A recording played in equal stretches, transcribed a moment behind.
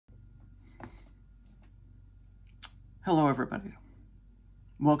Hello everybody,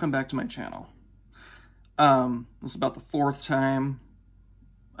 welcome back to my channel. This is about the fourth time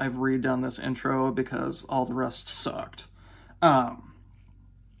I've redone this intro because all the rest sucked. Had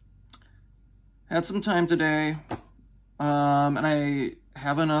some time today, and I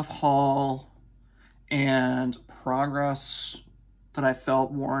have enough haul and progress that I felt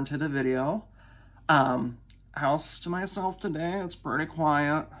warranted a video. House to myself today, it's pretty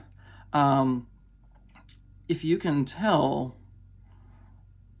quiet. If you can tell,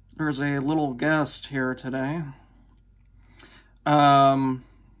 there's a little guest here today. Right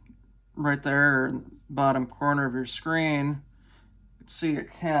there in the bottom corner of your screen, you can see a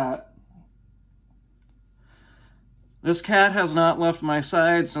cat. This cat has not left my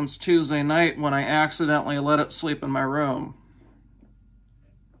side since Tuesday night when I accidentally let it sleep in my room.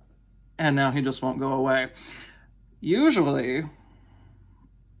 And now he just won't go away. Usually,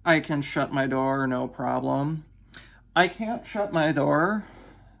 I can shut my door, no problem. I can't shut my door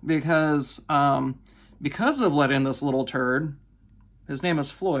because of letting this little turd, his name is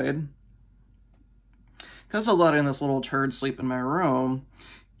Floyd, because of letting this little turd sleep in my room,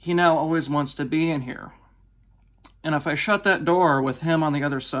 he now always wants to be in here. And if I shut that door with him on the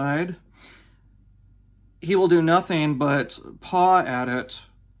other side, he will do nothing but paw at it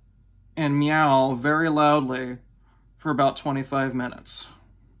and meow very loudly for about 25 minutes.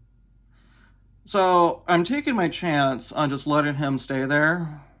 So I'm taking my chance on just letting him stay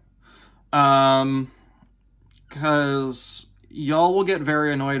there, because y'all will get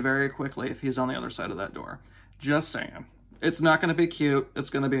very annoyed very quickly if he's on the other side of that door. Just saying. It's not going to be cute.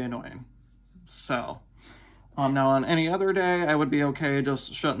 It's going to be annoying. So, now on any other day, I would be okay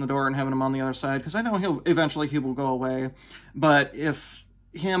just shutting the door and having him on the other side, because I know he will go away. But if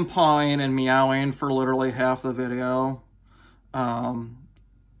him pawing and meowing for literally half the video,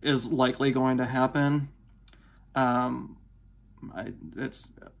 is likely going to happen, I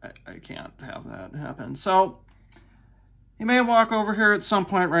can't have that happen. So he may walk over here at some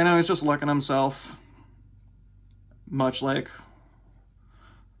point. Right now he's just licking himself, much like,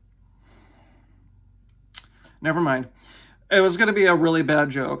 never mind. It was going to be a really bad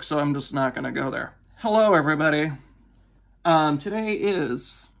joke, so I'm just not going to go there. Hello everybody. Today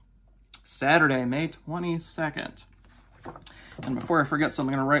is Saturday, May 22nd. And before I forget, so I'm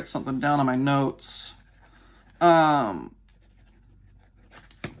going to write something down on my notes,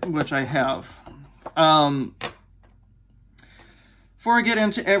 which I have. Before I get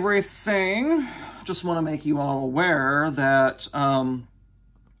into everything, just want to make you all aware that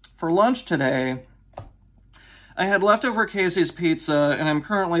for lunch today, I had leftover Casey's pizza, and I'm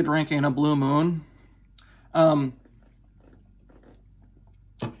currently drinking a Blue Moon.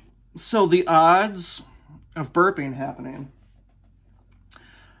 So the odds of burping happening...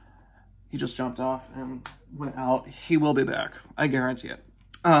 He just jumped off and went out. He will be back. I guarantee it.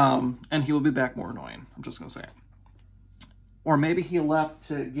 And he will be back more annoying. I'm just going to say it. Or maybe he left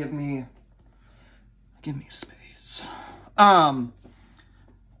to give me space.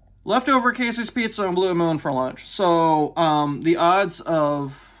 Leftover Casey's Pizza and Blue Moon for lunch. So the odds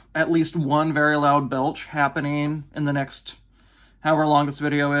of at least one very loud belch happening in the next however long this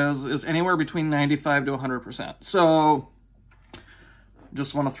video is anywhere between 95 to 100%. So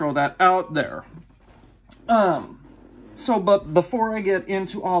just want to throw that out there. But before I get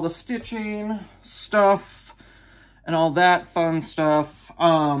into all the stitching stuff and all that fun stuff,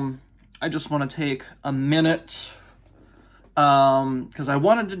 I just want to take a minute, because I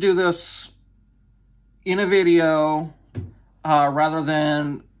wanted to do this in a video, rather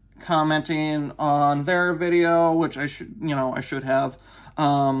than commenting on their video, which I should have,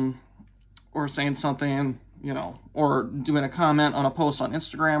 or saying something, or doing a comment on a post on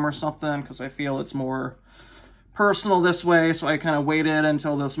Instagram or something, because I feel it's more personal this way. So I kind of waited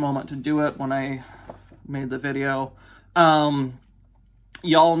until this moment to do it when I made the video. Y'all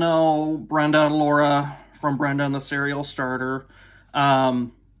know Brenda and Laura from Brenda and the Serial Starter.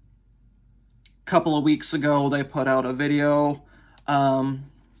 Couple of weeks ago, they put out a video.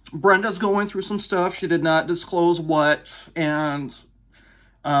 Brenda's going through some stuff. She did not disclose what, and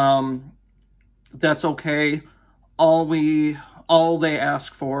that's okay. All Brenda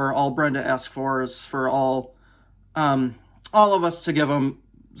asked for is for all of us to give them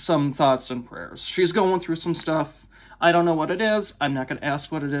some thoughts and prayers. She's going through some stuff. I don't know what it is. I'm not going to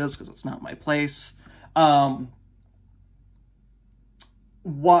ask what it is because it's not my place.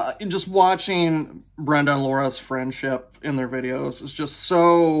 Just watching Brenda and Laura's friendship in their videos is just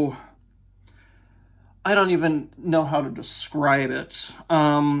so... I don't even know how to describe it.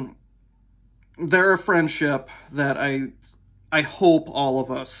 They're a friendship that I hope all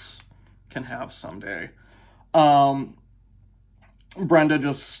of us can have someday. Brenda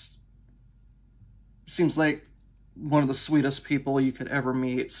just seems like one of the sweetest people you could ever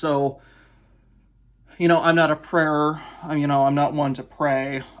meet. So, you know, I'm not a prayer, you know, I'm not one to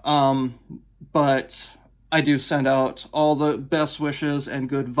pray, but I do send out all the best wishes and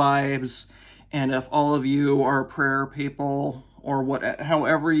good vibes. And if all of you are prayer people, or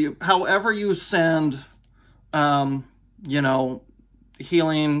however you send, you know,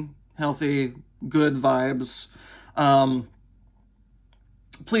 healing, healthy, good vibes,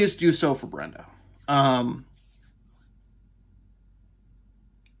 please do so for Brenda.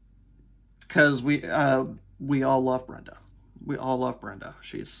 Because we all love Brenda. We all love Brenda.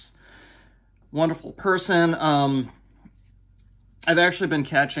 She's a wonderful person. I've actually been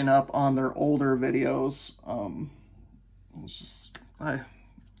catching up on their older videos. It's just, I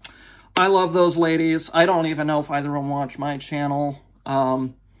love those ladies. I don't even know if either of them watch my channel,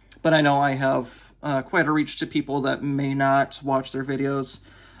 but I know I have quite a reach to people that may not watch their videos.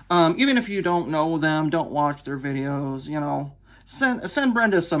 Even if you don't know them, don't watch their videos, you know, send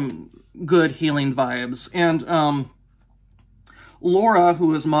Brenda some good healing vibes. And Laura,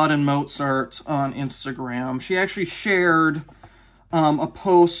 who is Mod and Mozart on Instagram, she actually shared a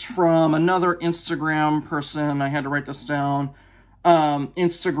post from another Instagram person. I had to write this down.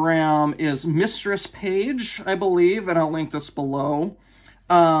 Instagram is Mistress Page, I believe, and I'll link this below.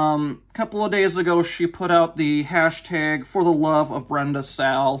 A couple of days ago, she put out the hashtag for the love of Brenda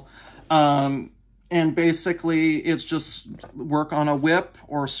Sal. And basically, it's just work on a whip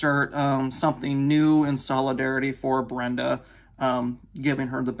or start something new in solidarity for Brenda, giving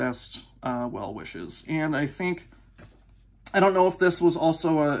her the best well wishes. And I think, I don't know if this was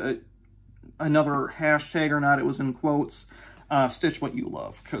also another hashtag or not. It was in quotes. Stitch what you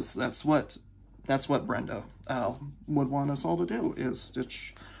love, because that's what Brenda would want us all to do, is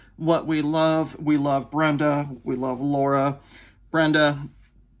stitch what we love. We love Brenda. We love Laura. Brenda,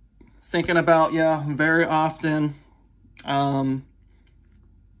 thinking about you very often.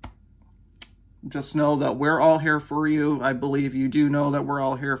 Just know that we're all here for you. I believe you do know that we're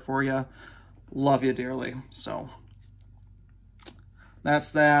all here for you. Love you dearly. So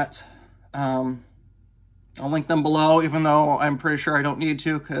that's that. I'll link them below, even though I'm pretty sure I don't need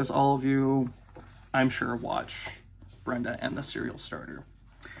to, because all of you, I'm sure, watch Brenda and the Serial Starter.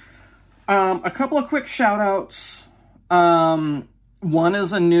 A couple of quick shout-outs. One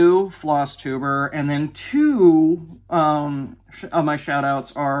is a new Flosstuber, and then two of my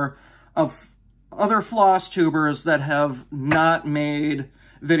shout-outs are of other Flosstubers that have not made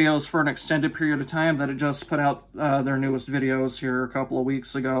videos for an extended period of time, that had just put out their newest videos here a couple of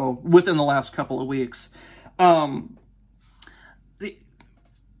weeks ago, within the last couple of weeks. The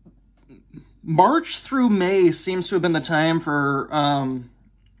March through May seems to have been the time for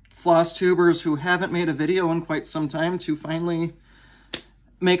Flosstubers who haven't made a video in quite some time to finally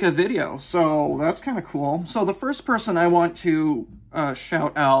make a video. So that's kind of cool. So the first person I want to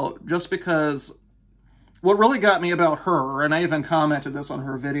shout out, just because what really got me about her, and I even commented this on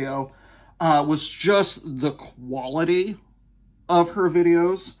her video, was just the quality of her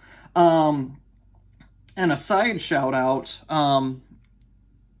videos. And a side shout out, I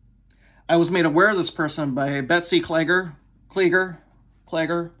was made aware of this person by Betsy Klager.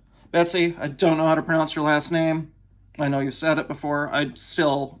 Betsy, I don't know how to pronounce your last name. I know you said it before. I'd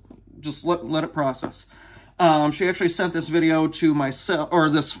still just let it process. She actually sent this video to myself, or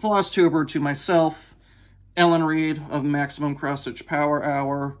this Flosstuber to myself, Ellen Reed of Maximum Cross Stitch Power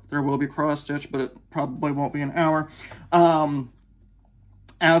Hour. There will be cross stitch, but it probably won't be an hour.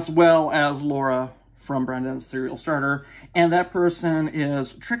 As well as Laura from Brendan's Serial Starter. And that person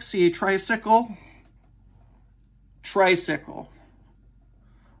is Trixie Tricycle.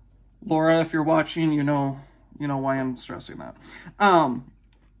 Laura, if you're watching, you know why I'm stressing that.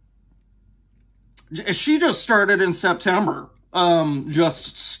 She just started in September,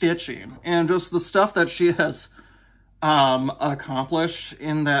 just stitching, and just the stuff that she has accomplished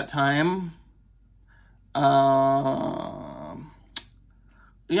in that time.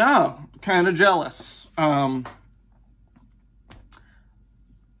 Yeah, kind of jealous. I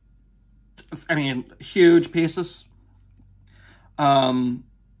mean, huge pieces. And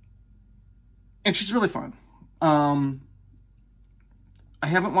she's really fun. I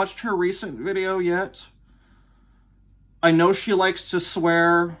haven't watched her recent video yet. I know she likes to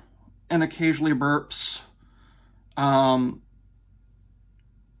swear and occasionally burps.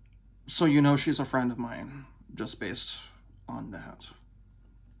 So you know she's a friend of mine, just based on that.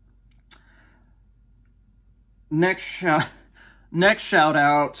 Next shout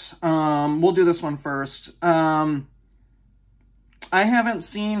out. We'll do this one first. I haven't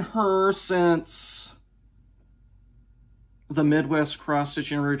seen her since the Midwest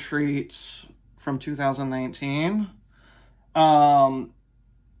cross-stitching retreat from 2019. And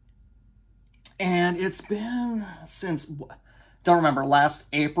it's been since, don't remember, last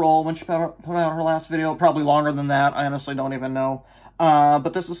April when she put out her last video. Probably longer than that. I honestly don't even know.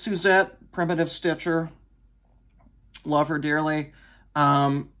 But this is Suzette, Primitive Stitcher. Love her dearly.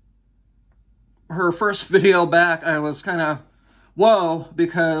 Her first video back, I was kind of, whoa,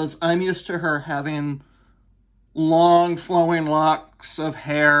 because I'm used to her having long flowing locks of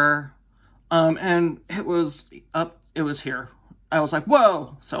hair. And it was here. I was like,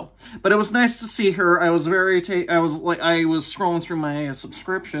 whoa. So, but it was nice to see her. I was I was scrolling through my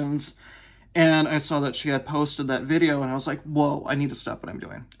subscriptions and I saw that she had posted that video and I was like, whoa, I need to stop what I'm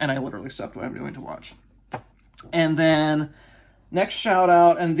doing. And I literally stopped what I'm doing to watch. And then next shout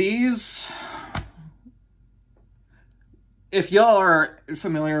out, and these, if y'all are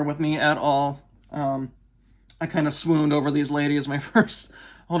familiar with me at all, I kind of swooned over these ladies. My first,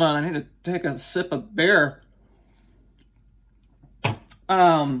 hold on, I need to take a sip of beer.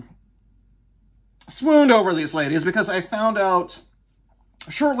 Swooned over these ladies because I found out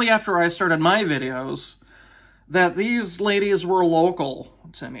shortly after I started my videos that these ladies were local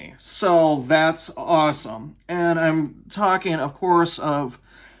to me. So that's awesome. And I'm talking, of course, of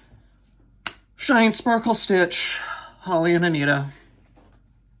Shine Sparkle Stitch, Holly and Anita.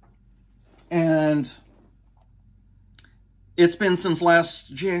 And it's been since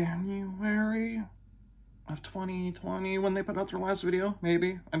last January of 2020 when they put out their last video,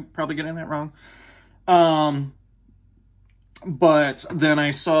 maybe. I'm probably getting that wrong. But then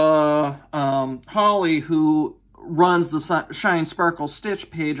I saw Holly, who runs the Shine Sparkle Stitch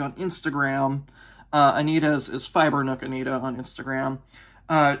page on Instagram. Anita's is Fiber Nook Anita on Instagram.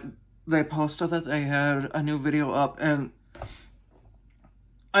 They posted that they had a new video up, and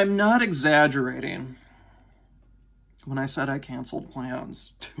I'm not exaggerating when I said I canceled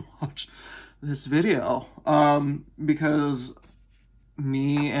plans to watch this video, because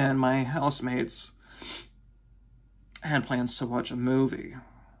me and my housemates had plans to watch a movie,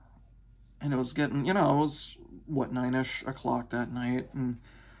 and it was getting, you know, it was, what, 9-ish o'clock that night, and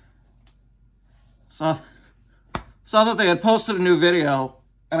saw that they had posted a new video,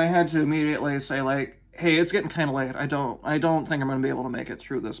 and I had to immediately say, like, hey, it's getting kind of late, I don't think I'm going to be able to make it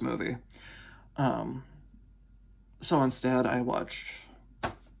through this movie. So instead, I watched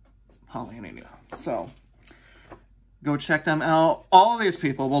Holly and Anita. So, go check them out. All of these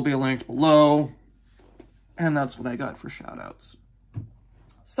people will be linked below. And that's what I got for shoutouts.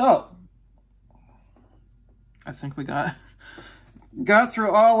 So, I think we got through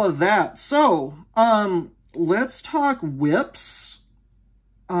all of that. So, let's talk whips.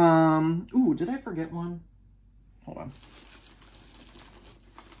 Ooh, did I forget one? Hold on.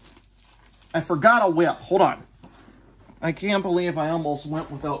 I forgot a whip. Hold on. I can't believe I almost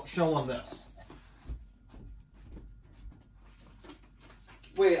went without showing this.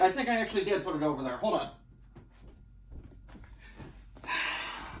 Wait, I think I actually did put it over there. Hold on.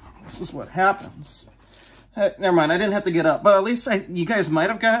 This is what happens. Never mind, I didn't have to get up. But at least you guys might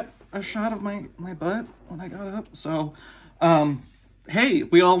have got a shot of my butt when I got up. So, hey,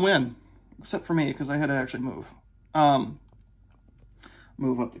 we all win. Except for me, because I had to actually move.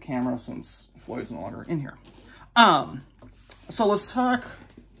 Move up the camera since Floyd's no longer in here. So let's talk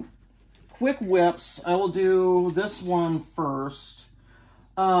quick whips. I will do this one first.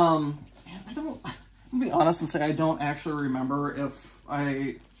 I'll be honest and say I don't actually remember if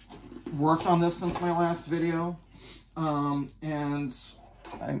I worked on this since my last video. And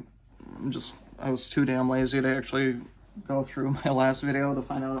I was too damn lazy to actually go through my last video to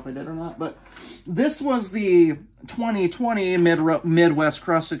find out if I did or not. But this was the 2020 Midwest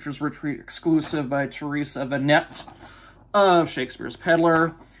Cross Stitchers Retreat exclusive by Teresa Vanette of Shakespeare's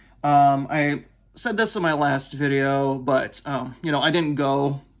Peddler. I said this in my last video, but, you know, I didn't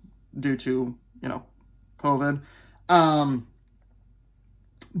go due to, you know, COVID.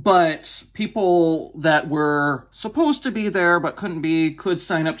 But people that were supposed to be there but couldn't be could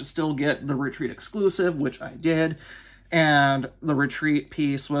sign up to still get the retreat exclusive, which I did. And the retreat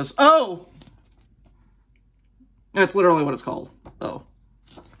piece was, oh! That's literally what it's called. Oh.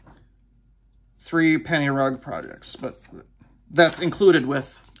 3 penny rug projects, but that's included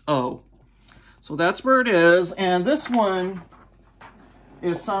with O. So that's where it is, and this one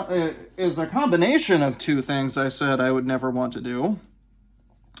is a combination of 2 things I said I would never want to do.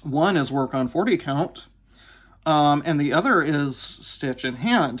 One is work on 40 count, and the other is stitch in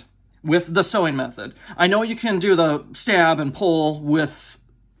hand with the sewing method. I know you can do the stab and pull with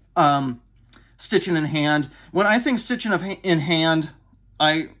stitching in hand. When I think stitching in hand,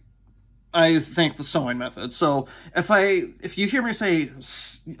 I I think the sewing method. So if you hear me say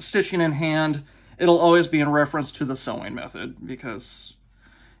stitching in hand, it'll always be in reference to the sewing method, because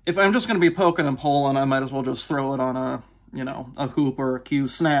if I'm just going to be poking and pulling, I might as well just throw it on a, you know, a hoop or a Q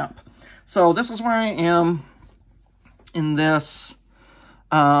snap. So this is where I am in this.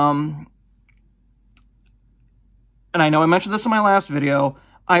 And I know I mentioned this in my last video.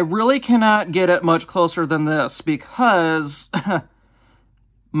 I really cannot get it much closer than this because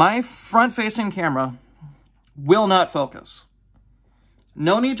my front-facing camera will not focus.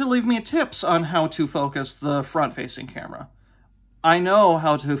 No need to leave me tips on how to focus the front-facing camera. I know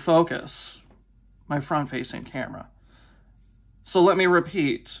how to focus my front-facing camera. So let me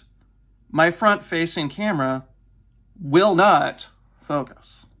repeat. My front-facing camera will not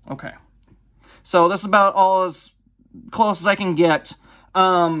focus. Okay. So this is about all as close as I can get.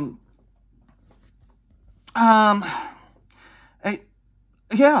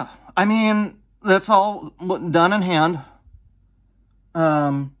 Yeah, I mean, that's all done in hand.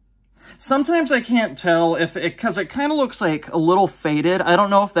 Sometimes I can't tell if it, because it kind of looks like a little faded. I don't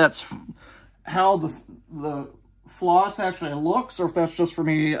know if that's how the floss actually looks, or if that's just for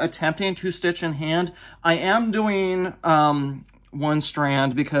me attempting to stitch in hand. I am doing one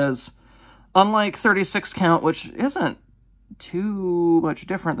strand because unlike 36 count, which isn't too much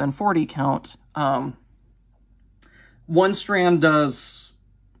different than 40 count, one strand does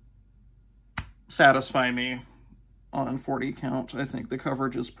satisfy me on 40 count. I think the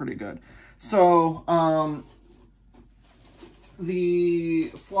coverage is pretty good. So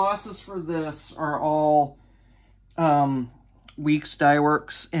the flosses for this are all Weeks Dye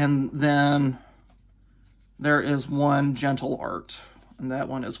Works, and then there is one Gentle Art, and that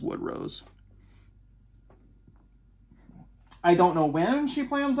one is Wood Rose. I don't know when she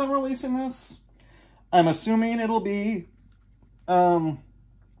plans on releasing this. I'm assuming it'll be, you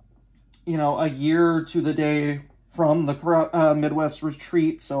know, a year to the day from the Midwest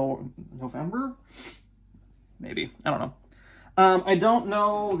retreat, so November? Maybe. I don't know. I don't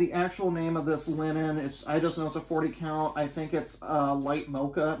know the actual name of this linen. I just know it's a 40 count. I think it's light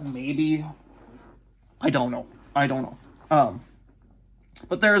mocha, maybe. I don't know. I don't know.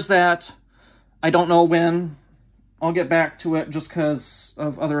 But there's that. I don't know when. I'll get back to it just because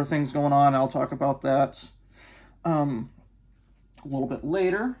of other things going on. I'll talk about that a little bit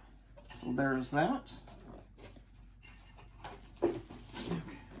later. So there's that. Okay.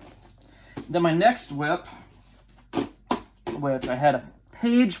 Then my next whip, which I had a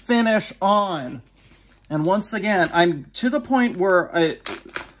page finish on. And once again, I'm to the point where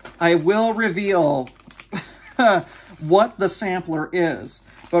I will reveal what the sampler is.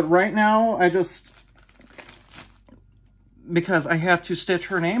 But right now, I just, because I have to stitch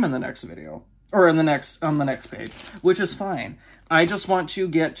her name in the next video, or on the next page, which is fine. I just want to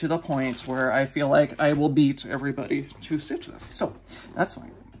get to the point where I feel like I will beat everybody to stitch this. So that's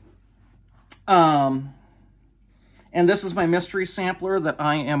fine. And this is my mystery sampler that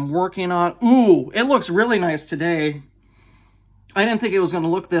I am working on. Ooh, it looks really nice today. I didn't think it was going to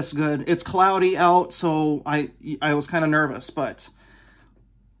look this good. It's cloudy out, so I was kind of nervous, but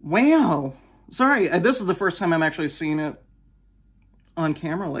wow. Sorry, this is the first time I'm actually seeing it on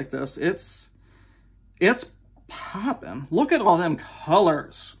camera like this. It's popping. Look at all them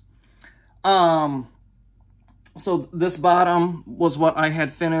colors. So this bottom was what I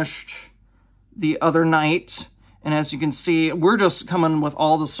had finished the other night. And as you can see, we're just coming with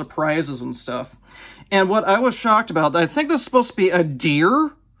all the surprises and stuff. And what I was shocked about, I think this is supposed to be a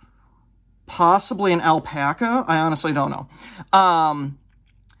deer, possibly an alpaca. I honestly don't know.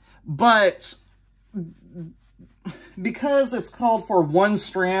 But because it's called for one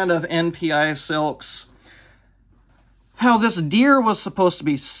strand of NPI silks, how this deer was supposed to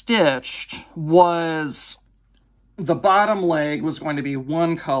be stitched was the bottom leg was going to be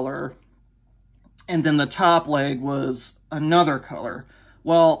one color, and then the top leg was another color.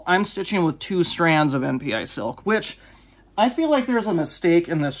 Well, I'm stitching with 2 strands of NPI silk, which I feel like there's a mistake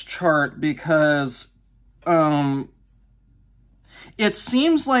in this chart because it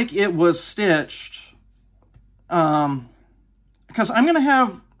seems like it was stitched because I'm going to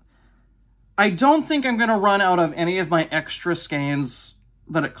have, I don't think I'm going to run out of any of my extra skeins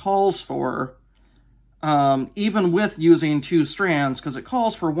that it calls for, even with using 2 strands, because it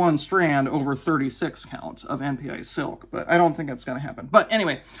calls for 1 strand over 36 count of NPI silk, but I don't think that's going to happen. But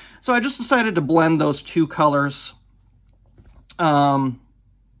anyway, so I just decided to blend those 2 colors for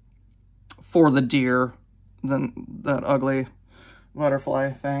the deer, that ugly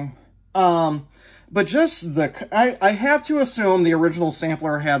butterfly thing. But just I have to assume the original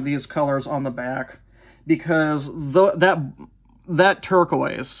sampler had these colors on the back, because that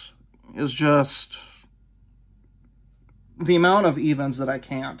turquoise, is just the amount of evens that I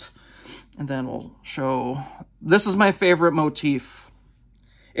can't. And then we'll show, this is my favorite motif.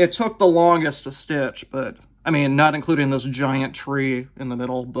 It took the longest to stitch, but, I mean, not including this giant tree in the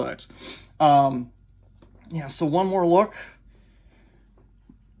middle, but, yeah, so one more look.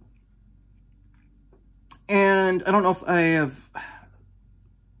 And I don't know if I have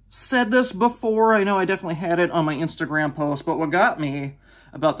said this before. I know I definitely had it on my Instagram post, but what got me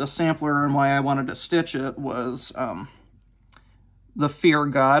about the sampler and why I wanted to stitch it was the Fear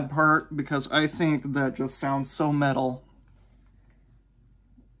God part, because I think that just sounds so metal.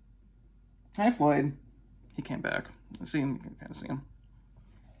 Hi, Floyd. He came back. I see him. You can kind of see him.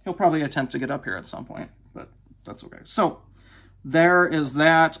 He'll probably attempt to get up here at some point, but that's okay. So there is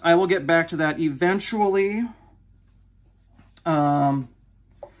that. I will get back to that eventually. I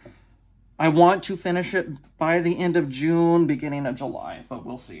want to finish it by the end of June, beginning of July, but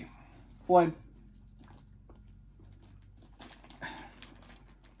we'll see. Floyd.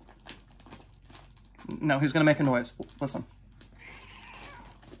 No, he's going to make a noise. Listen.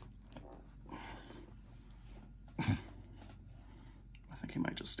 I think he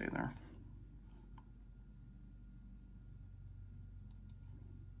might just stay there.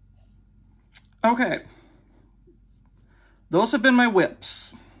 Okay. Those have been my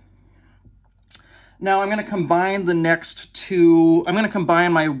whips. Now I'm going to combine the next two. I'm going to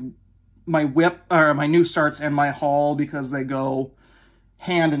combine my whip, or my new starts and my haul, because they go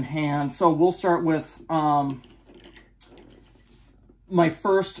hand in hand. So we'll start with my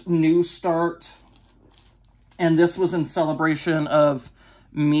first new start, and this was in celebration of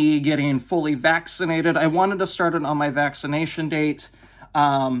me getting fully vaccinated. I wanted to start it on my vaccination date,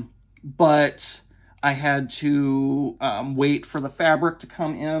 but I had to wait for the fabric to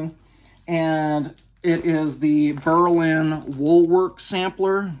come in, and it is the Berlin Woolwork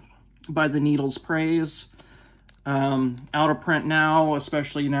Sampler by the Needles Praise. Out of print now,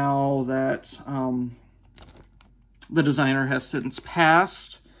 especially now that the designer has since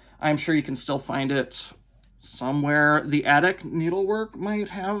passed. I'm sure you can still find it somewhere. The Attic Needlework might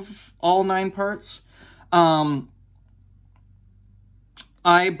have all 9 parts. I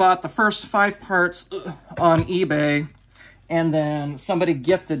bought the first 5 parts on eBay, and then somebody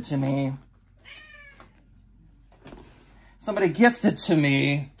gifted to me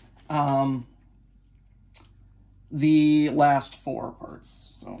the last 4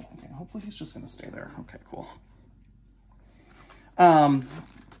 parts. So, okay, hopefully he's just going to stay there. Okay, cool.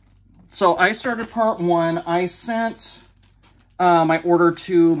 So I started part 1. I sent my order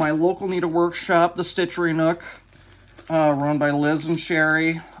to my local needle workshop, the Stitchery Nook, run by Liz and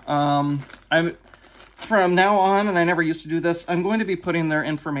Sherry. From now on, and I never used to do this, I'm going to be putting their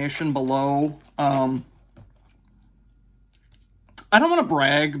information below. I don't want to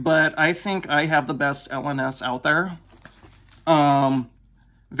brag, but I think I have the best LNS out there.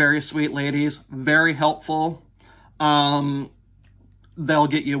 Very sweet ladies, very helpful. They'll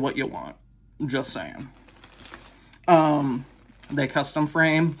get you what you want, just saying. They custom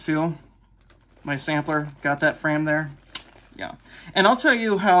frame, too. My sampler got that frame there. Yeah. And I'll tell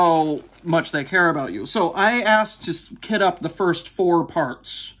you how much they care about you. So I asked to kit up the first 4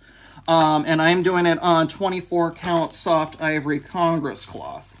 parts. And I'm doing it on 24 count soft ivory Congress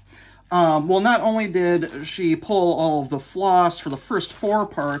cloth. Well, not only did she pull all of the floss for the first 4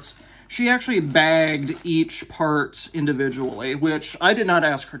 parts, she actually bagged each part individually, which I did not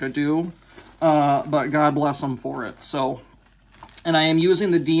ask her to do, but God bless them for it. So, and I am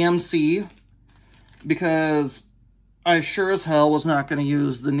using the DMC because I sure as hell was not going to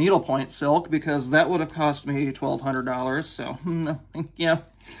use the needlepoint silk, because that would have cost me $1,200. So, no, yeah.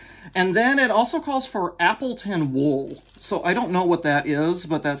 And then it also calls for Appleton wool. So I don't know what that is,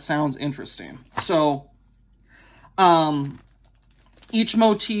 but that sounds interesting. So each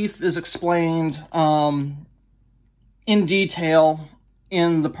motif is explained in detail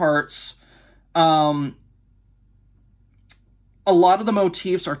in the parts. A lot of the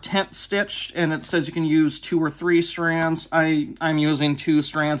motifs are tent stitched, and it says you can use 2 or 3 strands. I'm using 2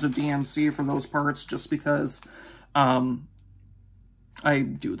 strands of DMC for those parts, just because I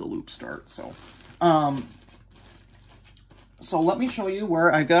do the loop start. So so let me show you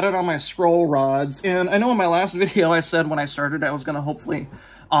where I got it on my scroll rods. And I know in my last video I said when I started I was going to hopefully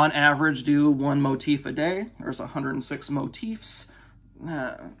on average do 1 motif a day. There's 106 motifs.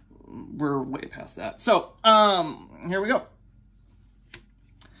 We're way past that. So here we go.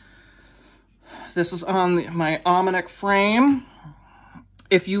 This is on my Almanac frame.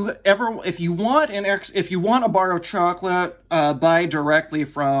 If you want a bar of chocolate, buy directly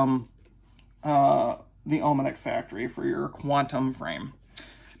from the Almanac factory for your quantum frame.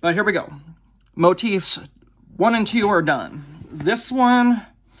 But here we go. Motifs 1 and 2 are done. This one,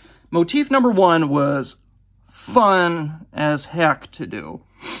 motif number 1 was fun as heck to do.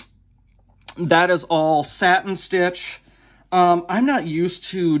 That is all satin stitch. I'm not used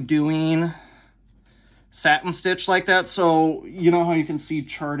to doing satin stitch like that, so you know how you can see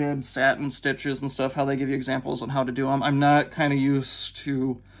charted satin stitches and stuff, how they give you examples on how to do them. I'm not kind of used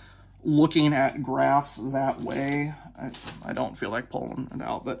to looking at graphs that way. I don't feel like pulling it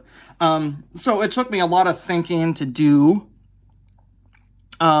out, but so it took me a lot of thinking to do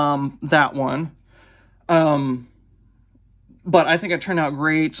that one. But I think it turned out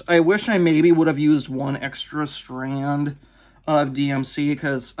great. I wish I maybe would have used one extra strand of DMC,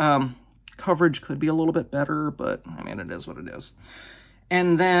 because coverage could be a little bit better, but I mean, it is what it is.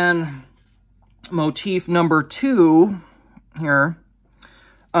 And then motif number 2 here,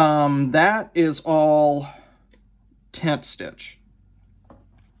 that is all tent stitch.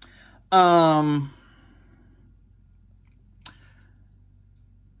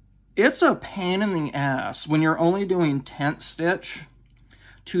 It's a pain in the ass when you're only doing tent stitch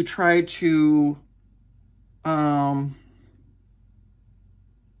to try to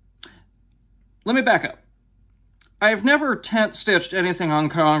let me back up. I've never tent stitched anything on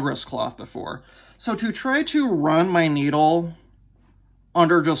Congress cloth before. So to try to run my needle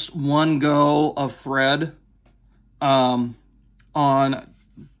under just one go of thread on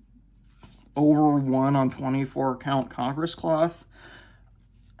over 1 on 24 count Congress cloth,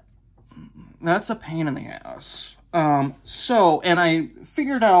 that's a pain in the ass. And I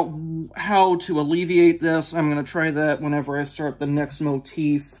figured out how to alleviate this. I'm going to try that whenever I start the next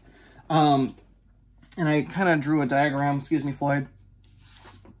motif. And I kind of drew a diagram. Excuse me, Floyd.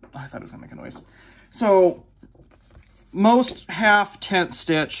 I thought it was going to make a noise. So, most half tent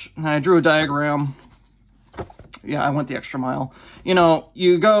stitch, and I drew a diagram. Yeah, I went the extra mile. You know,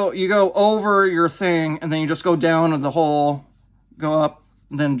 you go over your thing, and then you just go down to the hole, go up,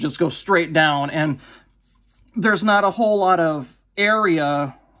 and then just go straight down. And there's not a whole lot of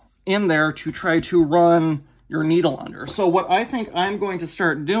area in there to try to run your needle under. So what I think I'm going to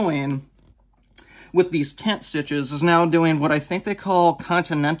start doing with these tent stitches is now doing what I think they call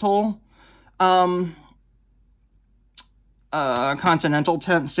continental continental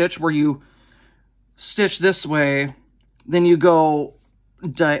tent stitch, where you stitch this way, then you go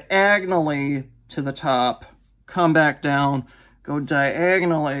diagonally to the top, come back down, go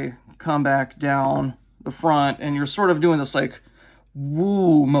diagonally, come back down the front, and you're sort of doing this like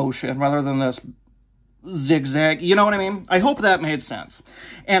woo motion rather than this zigzag, you know what I mean? I hope that made sense.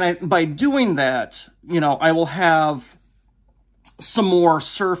 And by doing that, you know, I will have some more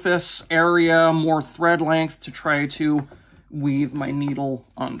surface area, more thread length to try to weave my needle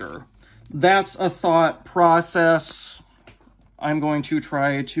under. That's a thought process I'm going to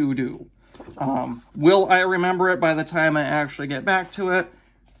try to do. Will I remember it by the time I actually get back to it?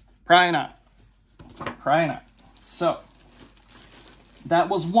 Probably not. Probably not. So, that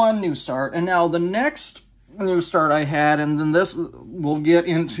was one new start. And now the next new start I had, and then this will get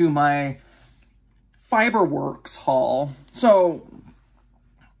into my Fiberworks haul. So,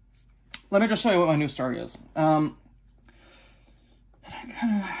 let me just show you what my new start is.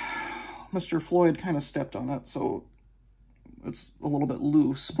 Mr. Floyd kind of stepped on it, so it's a little bit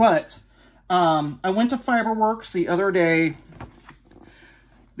loose. But I went to Fiberworks the other day,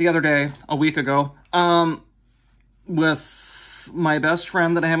 a week ago, with my best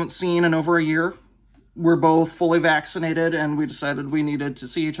friend that I haven't seen in over a year. We're both fully vaccinated, and we decided we needed to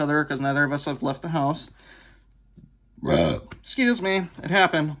see each other because neither of us have left the house. Excuse me, it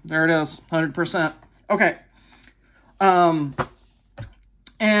happened. There it is, 100%. Okay.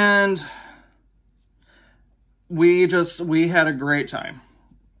 And we had a great time.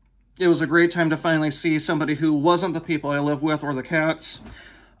 It was a great time to finally see somebody who wasn't the people I live with or the cats.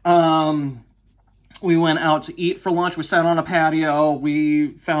 We went out to eat for lunch. We sat on a patio. We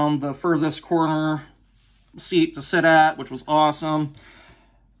found the furthest corner seat to sit at, which was awesome.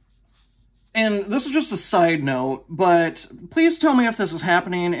 And this is just a side note, but please tell me if this is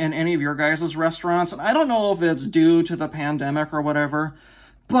happening in any of your guys' restaurants. And I don't know if it's due to the pandemic or whatever,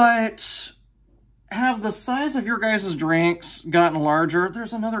 but have the size of your guys' drinks gotten larger?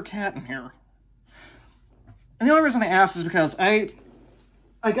 There's another cat in here. And the only reason I ask is because I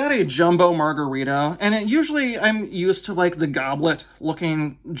got a jumbo margarita, and usually I'm used to like the goblet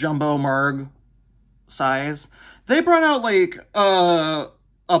looking jumbo marg size. They brought out like a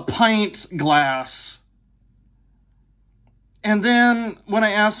pint glass. And then when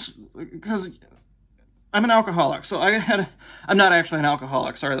I asked, because I'm an alcoholic, so I'm not actually an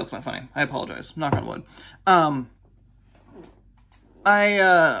alcoholic. Sorry, that's not funny. I apologize. Knock on wood.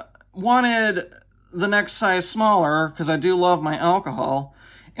 I wanted the next size smaller because I do love my alcohol,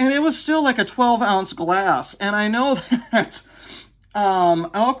 and it was still like a 12-ounce glass. And I know that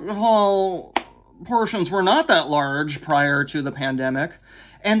alcohol portions were not that large prior to the pandemic.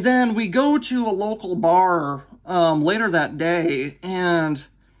 And then we go to a local bar later that day, and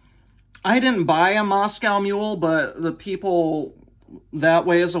I didn't buy a Moscow Mule, but the people that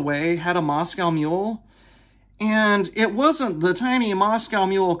ways away had a Moscow Mule. And it wasn't the tiny Moscow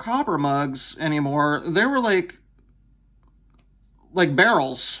Mule copper mugs anymore. They were like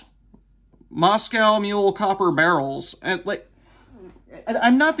barrels. Moscow Mule copper barrels. And like,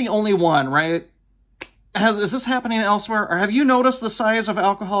 I'm not the only one, right? Is this happening elsewhere? Or have you noticed the size of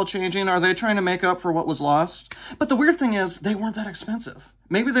alcohol changing? Are they trying to make up for what was lost? But the weird thing is, they weren't that expensive.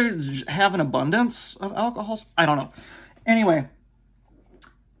 Maybe they have an abundance of alcohols. I don't know. Anyway,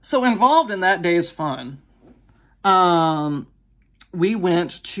 so involved in that day's fun, we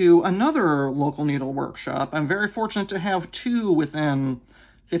went to another local needle workshop. I'm very fortunate to have two within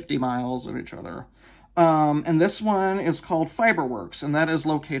 50 miles of each other. And this one is called Fiberworks, and that is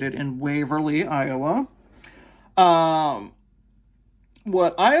located in Waverly, Iowa.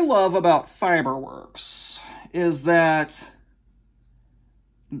 What I love about Fiberworks is that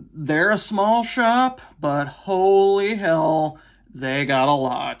they're a small shop, but holy hell, they got a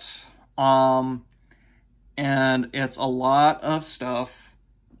lot. And it's a lot of stuff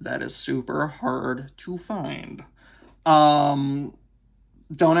that is super hard to find. Don't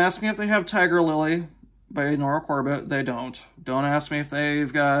ask me if they have Tiger Lily by Nora Corbett. They don't. Don't ask me if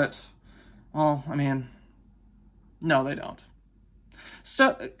they've got, well, I mean, no, they don't.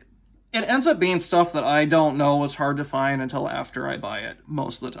 It ends up being stuff that I don't know is hard to find until after I buy it,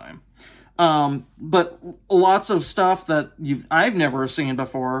 most of the time. But lots of stuff that I've never seen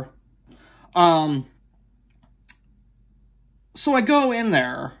before. So I go in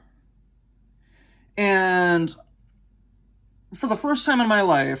there, and for the first time in my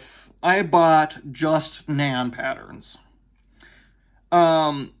life, I bought just Nan patterns.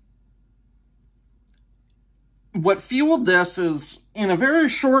 What fueled this is, in a very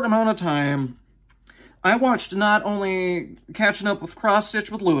short amount of time, I watched not only catching up with Cross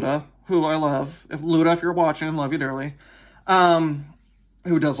Stitch with Luda, who I love. Luda, if you're watching, love you dearly.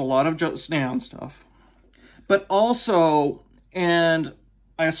 Who does a lot of just Nan stuff. But also, and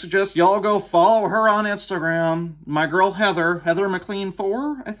I suggest y'all go follow her on Instagram. My girl Heather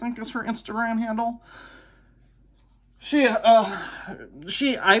McLean4, I think is her Instagram handle.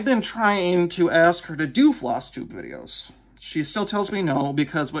 I've been trying to ask her to do Flosstube videos. She still tells me no,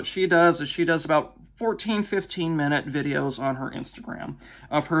 because what she does is she does about 14, 15-minute videos on her Instagram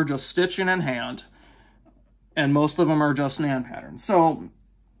of her just stitching in hand. And most of them are just Nan patterns. So,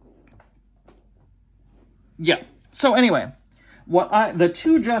 yeah. So anyway, the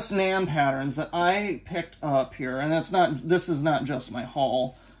two just Nan patterns that I picked up here, and this is not just my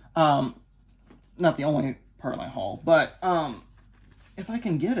haul, not the only part of my haul, but if I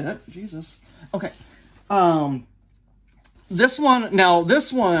can get it, Jesus. Okay. This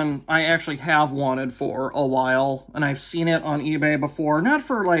one I actually have wanted for a while, and I've seen it on eBay before, not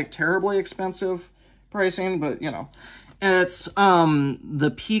for like terribly expensive pricing, but you know. And it's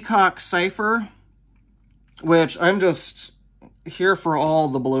the Peacock Cipher, which I'm just here for all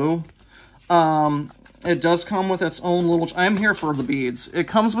the blue. It does come with its own little, I'm here for the beads. It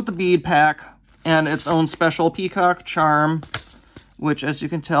comes with the bead pack and its own special peacock charm, which, as you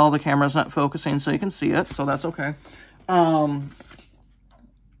can tell, the camera's not focusing so you can see it, so that's okay.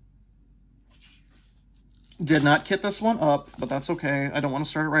 Did not kit this one up, but that's okay. I don't want to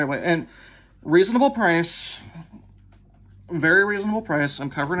start it right away. And reasonable price, very reasonable price. I'm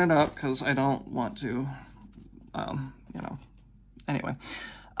covering it up because I don't want to, you know, anyway.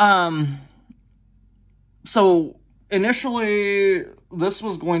 So initially, this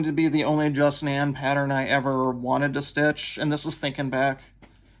was going to be the only just Nan pattern I ever wanted to stitch, and this is thinking back,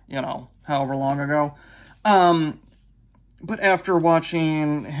 you know, however long ago. But after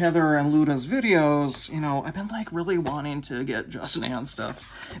watching Heather and Luda's videos, you know, I've been like really wanting to get just Nan stuff.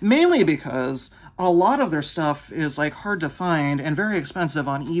 Mainly because a lot of their stuff is like hard to find and very expensive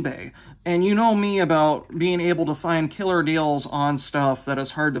on eBay. And you know me about being able to find killer deals on stuff that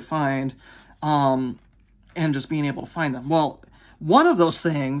is hard to find, and just being able to find them. Well, one of those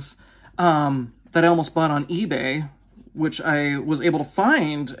things that I almost bought on eBay, which I was able to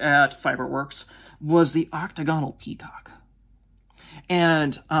find at Fiberworks, was the octagonal peacock.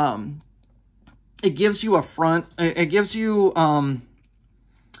 And it gives you a front, it gives you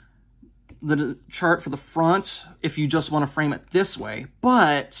the chart for the front if you just want to frame it this way.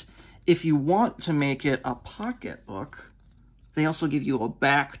 But if you want to make it a pocketbook, they also give you a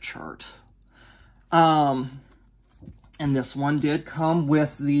back chart. And this one did come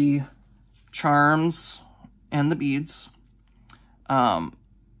with the charms and the beads.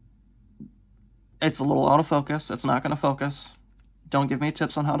 It's a little out of focus. It's not going to focus. Don't give me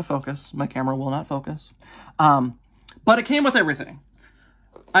tips on how to focus. My camera will not focus. But it came with everything.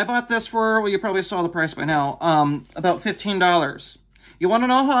 I bought this for, well, you probably saw the price by now, about $15. You want to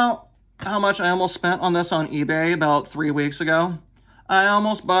know how much I almost spent on this on eBay about 3 weeks ago? I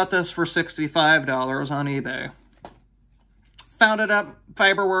almost bought this for $65 on eBay. Found it at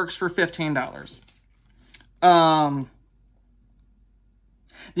Fiberworks for $15.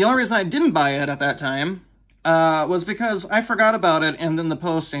 The only reason I didn't buy it at that time was because I forgot about it, and then the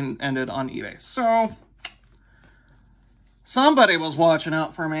posting ended on eBay. So somebody was watching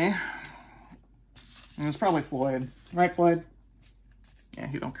out for me. It was probably Floyd. Right, Floyd? Yeah,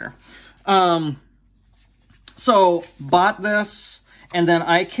 he don't care. So bought this, and then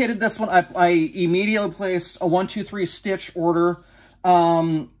I kitted this one. I immediately placed a 1, 2, 3 stitch order.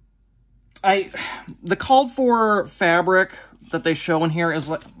 The called for fabric that they show in here is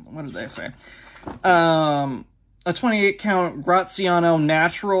like, what did they say? A 28 count Graziano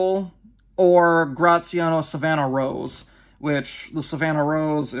Natural or Graziano Savannah Rose, which the Savannah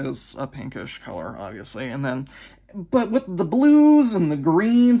Rose is a pinkish color, obviously. And then, but with the blues and the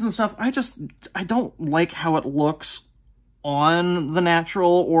greens and stuff, I don't like how it looks on the natural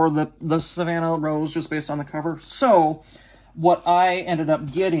or the Savannah Rose just based on the cover. So what I ended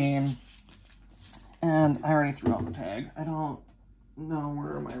up getting, and I already threw out the tag. I don't know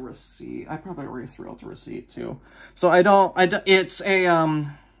where my receipt. I probably already threw out the receipt too. So it's a,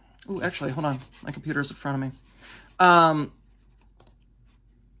 ooh, actually, hold on. My computer's in front of me.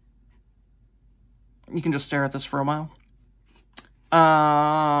 You can just stare at this for a while.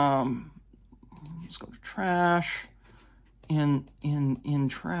 Let's go to trash. In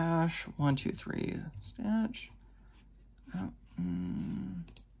trash. 1, 2, 3 stitch.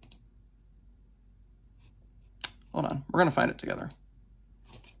 Hold on, we're gonna find it together.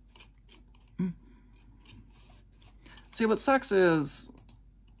 See, what sucks is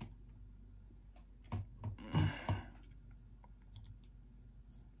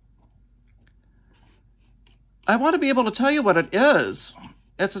I want to be able to tell you what it is.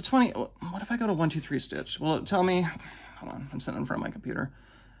 It's a 20. What if I go to 1, 2, 3 stitch? Will it tell me? Hold on, I'm sitting in front of my computer.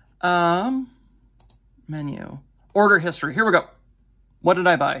 Menu. Order history. Here we go. What did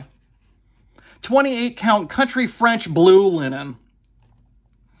I buy? 28 count country French blue linen.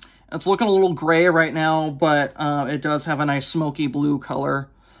 It's looking a little gray right now, but it does have a nice smoky blue color,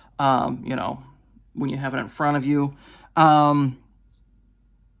 you know, when you have it in front of you. I'm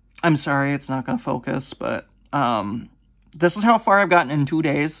sorry, it's not going to focus, but this is how far I've gotten in 2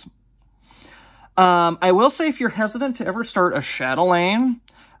 days. I will say if you're hesitant to ever start a chatelaine,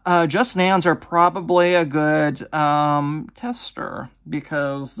 Just Nans are probably a good tester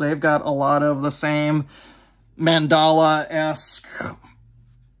because they've got a lot of the same mandala-esque,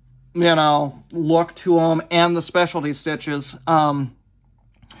 you know, look to them and the specialty stitches.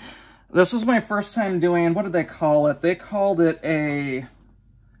 This was my first time doing, what did they call it? They called it a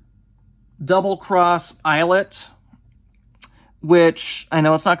double cross eyelet, which I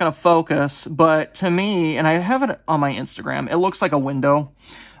know it's not going to focus, but to me, and I have it on my Instagram, it looks like a window.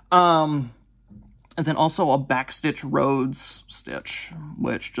 And then also a backstitch Rhodes stitch,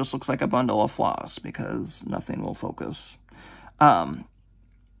 which just looks like a bundle of floss because nothing will focus.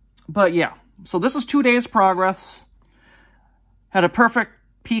 But yeah, so this is 2 days progress. Had a perfect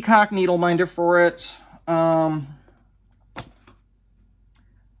peacock needle minder for it. So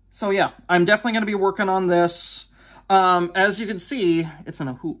yeah, I'm definitely going to be working on this. As you can see, it's in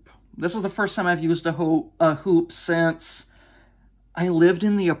a hoop. This is the first time I've used a hoop since I lived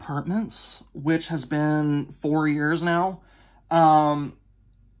in the apartments, which has been 4 years now. And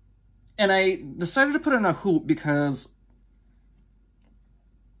I decided to put in a hoop because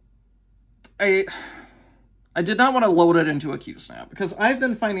I did not want to load it into a Q-snap, because I've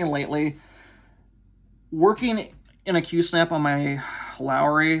been finding lately, working in a Q-snap on my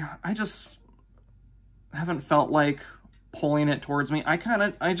Lowry, I just haven't felt like pulling it towards me. I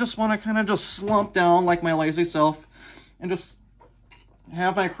just want to kind of just slump down like my lazy self and just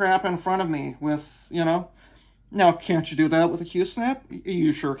have my crap in front of me with, you know. Now, can't you do that with a Q-snap?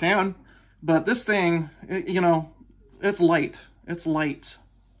 You sure can. But this thing, you know, it's light. It's light.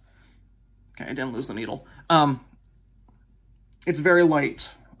 Okay, I didn't lose the needle. It's very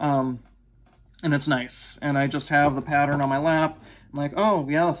light, and it's nice. And I just have the pattern on my lap. I'm like, oh,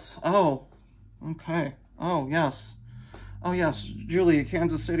 yes. Oh, okay. Oh, yes. Oh, yes. Julie,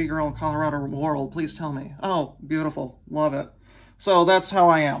 Kansas City girl in Colorado world, please tell me. Oh, beautiful. Love it. So that's how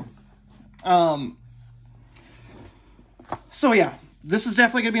I am. So yeah, this is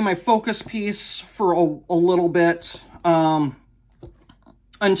definitely going to be my focus piece for a little bit.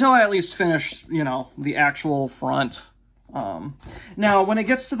 Until I at least finish, you know, the actual front. Now, when it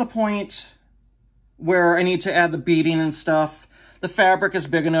gets to the point where I need to add the beading and stuff, the fabric is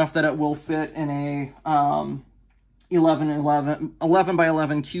big enough that it will fit in a 11 by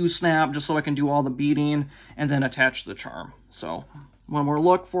 11 Q-snap, just so I can do all the beading and then attach the charm. So, one more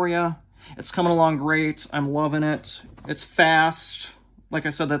look for you. It's coming along great. I'm loving it. It's fast. Like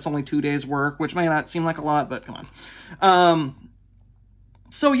I said, that's only 2 days work, which may not seem like a lot, but come on.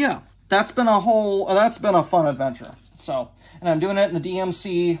 So yeah, that's been a fun adventure. So, and I'm doing it in the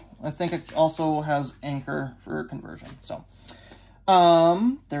DMC. I think it also has Anchor for conversion. So,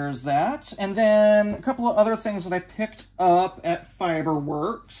 there's that. And then a couple of other things that I picked up at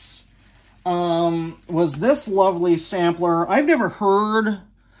Fiberworks was this lovely sampler. I've never heard.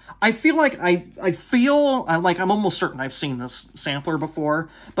 I feel like I'm almost certain I've seen this sampler before,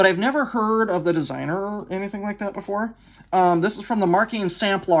 but I've never heard of the designer or anything like that before. This is from the Marking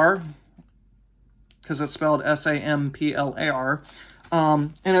Samplar, because it's spelled S-A-M-P-L-A-R.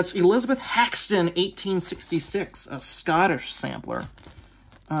 And it's Elizabeth Haxton, 1866, a Scottish sampler.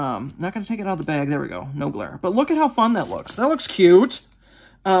 Not going to take it out of the bag. There we go. No glare. But look at how fun that looks. That looks cute.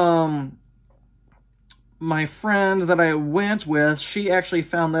 My friend that I went with, she actually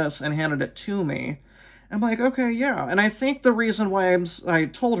found this and handed it to me. I'm like, okay, yeah. And I think the reason why I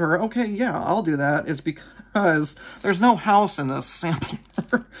told her, okay, yeah, I'll do that, is because there's no house in this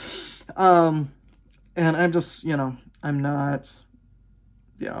sampler. And I'm just, you know, I'm not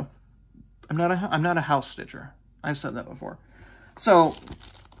a house stitcher. I've said that before. So,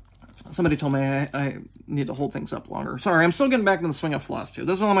 somebody told me I need to hold things up longer. Sorry, I'm still getting back into the swing of Flosstube.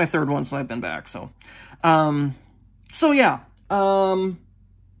 This is only my third one since I've been back, so. So yeah.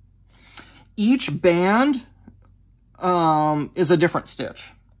 Each band is a different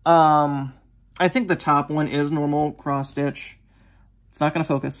stitch. I think the top one is normal cross stitch. It's not going to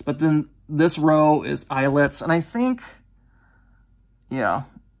focus, but then this row is eyelets, and I think, yeah,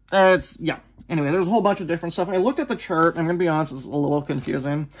 Anyway, there's a whole bunch of different stuff. I looked at the chart. I'm going to be honest, it's a little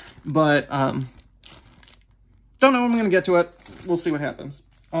confusing, but don't know when I'm going to get to it. We'll see what happens.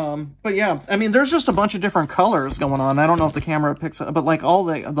 But yeah, I mean, there's just a bunch of different colors going on. I don't know if the camera picks it, but like all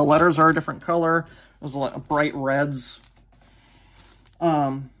the letters are a different color. There's a lot of bright reds.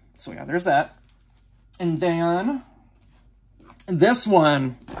 So yeah, there's that. And then this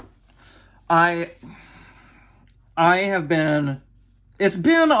one, it's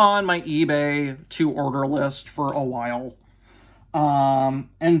been on my eBay to order list for a while.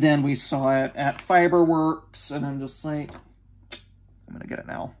 And then we saw it at Fiberworks, and I'm just like, I'm gonna get it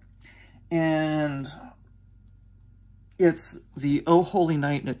now. And it's the Oh Holy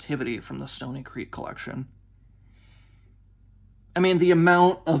Night Nativity from the Stony Creek collection. I mean, the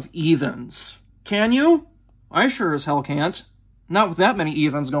amount of evens. Can you? I sure as hell can't. Not with that many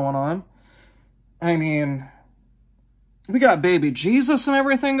evens going on. I mean, we got baby Jesus and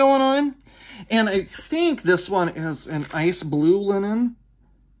everything going on. And I think this one is an ice blue linen.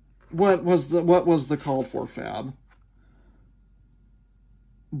 What was the called for fab?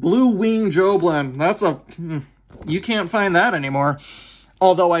 Blue Wing Joblin. That's you can't find that anymore.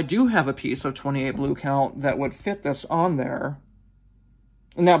 Although I do have a piece of 28 blue count that would fit this on there.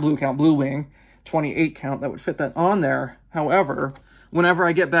 Not blue count, blue wing. 28 count that would fit that on there. However, whenever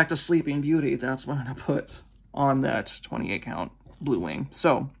I get back to Sleeping Beauty, that's when I'm going to put on that 28 count blue wing.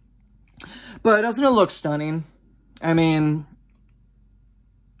 So, but doesn't it look stunning? I mean,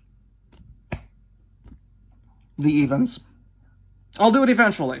 the evens. I'll do it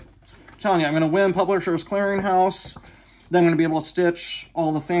eventually. I'm telling you, I'm going to win Publishers Clearinghouse. Then I'm going to be able to stitch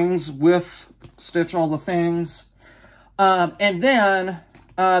all the things with stitch all the things. And then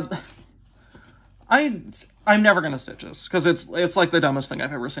I'm never going to stitch this because it's like the dumbest thing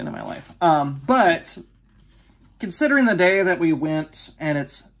I've ever seen in my life. But considering the day that we went and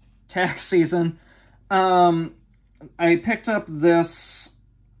it's tax season, I picked up this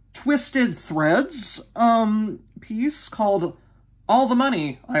Twisted Threads piece called All the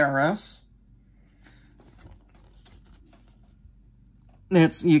Money, IRS.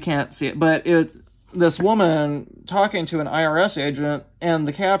 You can't see it, but this woman talking to an IRS agent, and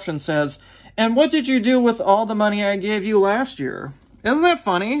the caption says, "And what did you do with all the money I gave you last year?" Isn't that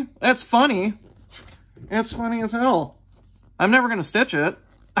funny? That's funny. It's funny as hell. I'm never going to stitch it.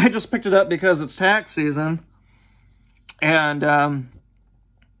 I just picked it up because it's tax season. And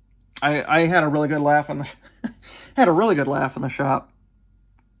I had a really good laugh in the shop.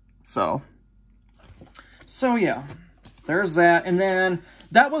 So yeah. there's that. And then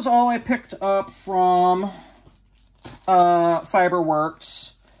that was all I picked up from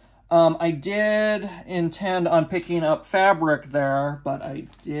Fiberworks. I did intend on picking up fabric there, but I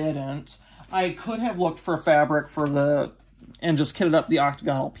didn't. I could have looked for fabric for and just kitted up the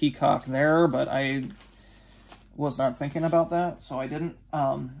octagonal peacock there, but I was not thinking about that, so I didn't.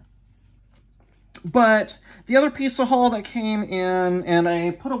 But the other piece of haul that came in, and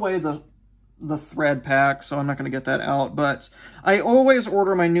I put away the thread pack, so I'm not going to get that out, but I always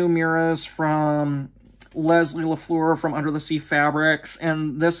order my new Miras from Leslie LaFleur from Under the Sea Fabrics,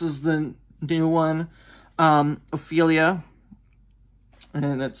 and this is the new one, Ophelia,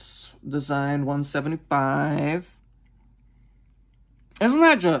 and it's design 175. Isn't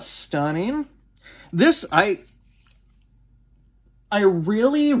that just stunning? This, I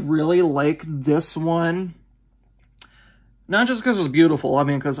really, really like this one. Not just because it's beautiful, I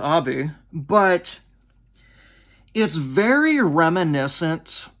mean, because obvi, but it's very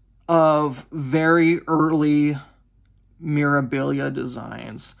reminiscent of very early Mirabilia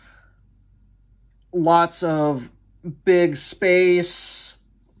designs. Lots of big space,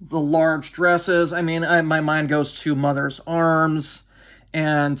 the large dresses. I mean, my mind goes to Mother's Arms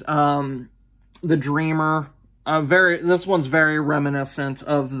and the Dreamer. This one's very reminiscent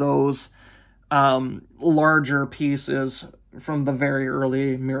of those larger pieces from the very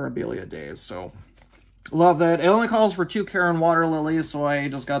early Mirabilia days. So love that. It only calls for 2 Karen water lilies, so I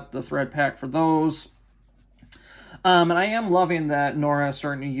just got the thread pack for those. And I am loving that Nora is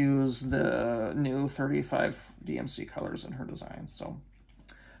starting to use the new 35 DMC colors in her designs.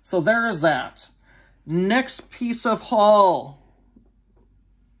 So there is that. Next piece of haul.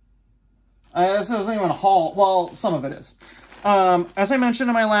 This isn't even a haul. Well, some of it is. As I mentioned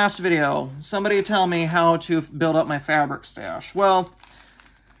in my last video, somebody tell me how to build up my fabric stash. Well,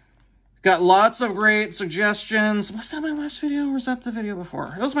 got lots of great suggestions. Was that my last video or was that the video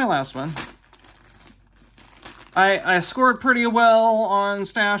before? It was my last one. I scored pretty well on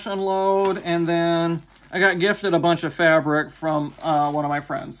Stash Unload, and then I got gifted a bunch of fabric from one of my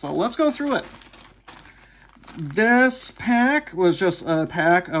friends. So let's go through it. This pack was just a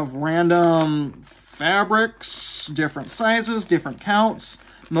pack of random fabrics, different sizes, different counts.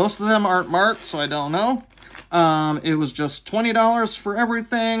 Most of them aren't marked, so I don't know. It was just $20 for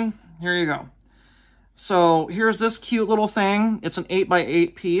everything. Here you go. So here's this cute little thing. It's an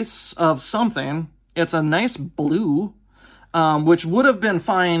 8x8 piece of something. It's a nice blue, which would have been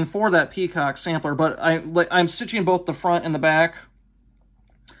fine for that peacock sampler, but I'm stitching both the front and the back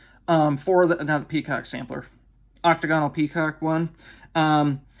for not the peacock sampler, octagonal peacock one.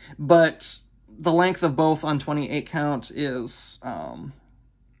 But the length of both on 28 count is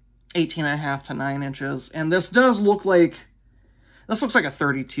 18.5 to 9 inches, and this does look like, this looks like a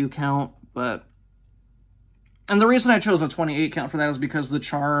 32 count, but, and the reason I chose a 28 count for that is because the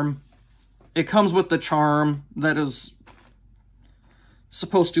charm, it comes with the charm that is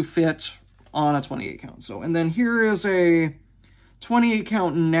supposed to fit on a 28 count. So, and then here is a 28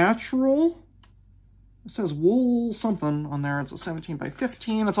 count natural. It says wool something on there. It's a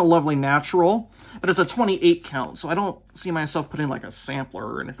 17x15. It's a lovely natural, but it's a 28 count. So I don't see myself putting like a sampler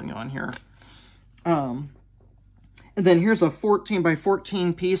or anything on here. And then here's a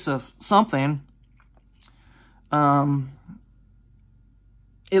 14x14 piece of something.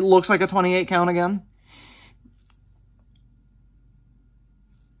 It looks like a 28 count again.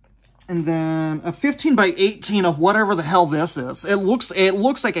 And then a 15x18 of whatever the hell this is. It looks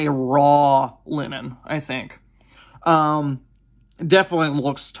like a raw linen, I think. Definitely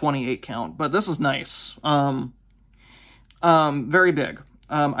looks 28 count, but this is nice. Very big.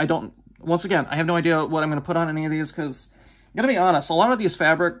 Once again, I have no idea what I'm going to put on any of these because, I'm going to be honest, a lot of these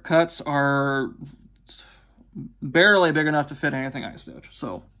fabric cuts are barely big enough to fit anything I stitch.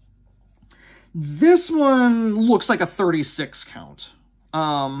 So this one looks like a 36 count.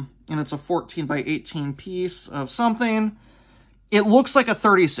 And it's a 14x18 piece of something. It looks like a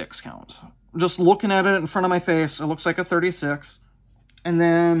 36 count. Just looking at it in front of my face, it looks like a 36. And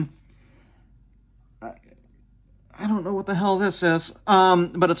then, I don't know what the hell this is,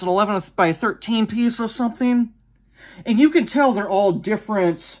 but it's an 11x13 piece of something. And you can tell they're all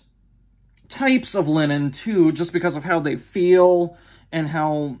different types of linen, too, just because of how they feel and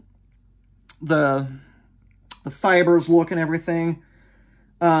how the fibers look and everything.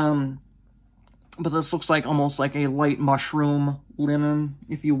 But this looks like almost like a light mushroom linen,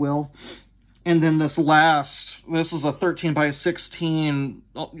 if you will. And then this is a 13x16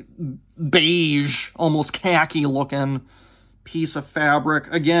 beige, almost khaki looking piece of fabric.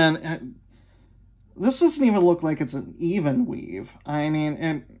 Again, this doesn't even look like it's an even weave. I mean,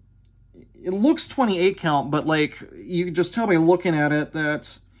 and it looks 28 count, but like you can just tell by looking at it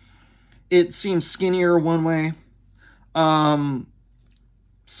that it seems skinnier one way.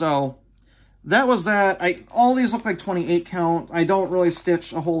 So that was that. All these look like 28 count. I don't really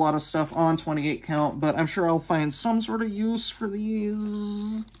stitch a whole lot of stuff on 28 count, but I'm sure I'll find some sort of use for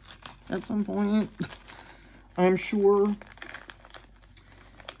these at some point. I'm sure.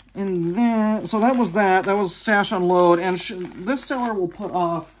 And then, so that was that. That was Stash Unload. And this seller will put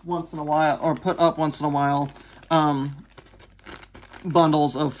off once in a while, or put up once in a while,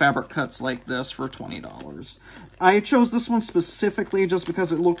 bundles of fabric cuts like this for $20. I chose this one specifically just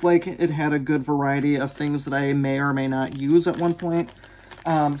because it looked like it had a good variety of things that I may or may not use at one point.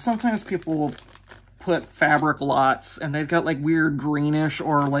 Sometimes people will put fabric lots and they've got like weird greenish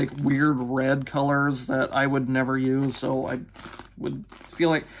or like weird red colors that I would never use, so I would feel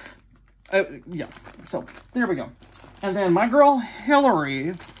like yeah, so there we go. And then my girl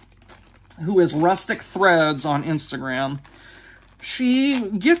Hillary, who is Rustic Threads on Instagram,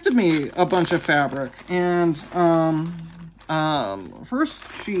 she gifted me a bunch of fabric, and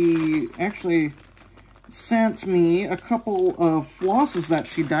first she actually sent me a couple of flosses that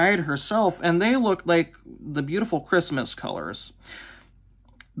she dyed herself, and they look like the beautiful Christmas colors.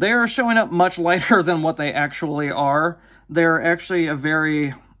 They're showing up much lighter than what they actually are. They're actually a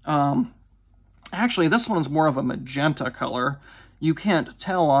very, actually this one's more of a magenta color. You can't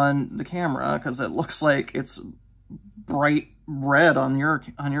tell on the camera because it looks like it's bright red on your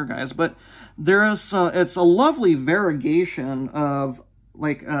guys, but there's it's a lovely variegation of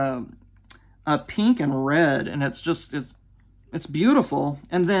like a pink and red, and it's just it's beautiful.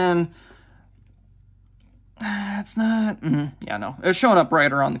 And then it's not yeah, no, it's showing up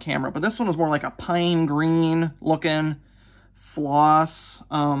brighter on the camera, but this one is more like a pine green looking floss.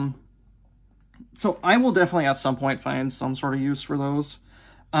 So I will definitely at some point find some sort of use for those.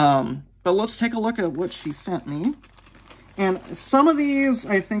 But let's take a look at what she sent me. And some of these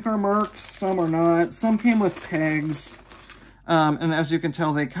I think are marked, some are not. Some came with tags. And as you can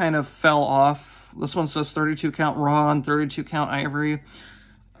tell, they kind of fell off. This one says 32 count raw and 32 count ivory.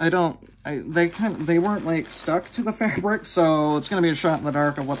 They weren't like stuck to the fabric, so it's going to be a shot in the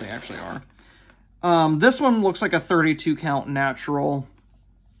dark of what they actually are. This one looks like a 32 count natural.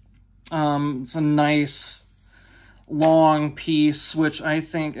 It's a nice long piece, which I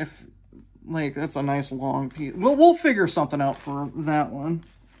think that's a nice long piece. We'll figure something out for that one.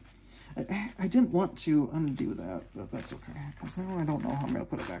 I didn't want to undo that, but that's okay, because now I don't know how I'm going to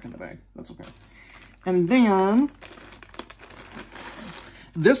put it back in the bag. That's okay. And then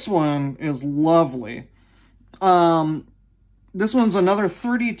this one is lovely. This one's another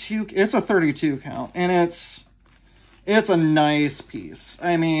 32. It's a 32 count, and it's a nice piece.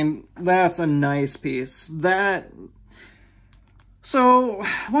 I mean, that's a nice piece. So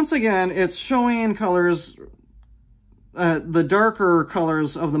once again, it's showing colors, the darker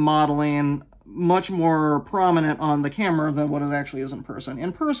colors of the modeling much more prominent on the camera than what it actually is in person.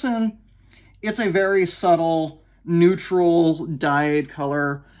 In person, it's a very subtle, neutral, dyed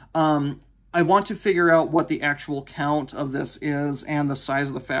color. I want to figure out what the actual count of this is and the size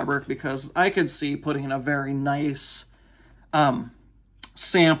of the fabric, because I could see putting a very nice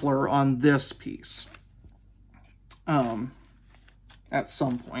sampler on this piece at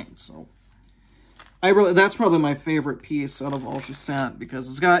some point. So that's probably my favorite piece out of all she sent,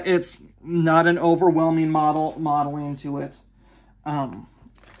 because it's not an overwhelming modeling to it.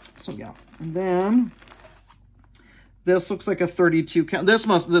 So yeah. And then this looks like a 32 count. This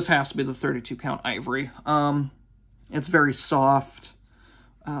has to be the 32 count ivory. It's very soft.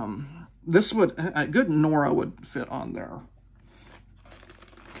 This would, a good Nora would fit on there.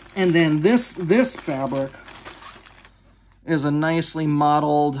 And then this fabric is a nicely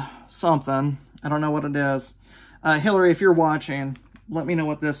modeled something. I don't know what it is. Hillary, if you're watching, let me know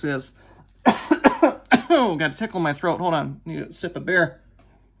what this is. Oh, got to tickle my throat. Hold on. Need a sip of beer.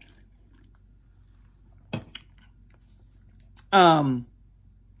 But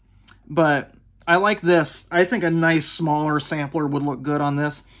I like this. I think a nice smaller sampler would look good on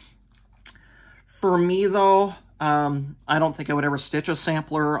this. For me though, I don't think I would ever stitch a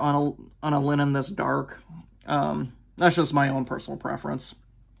sampler on a linen this dark. That's just my own personal preference.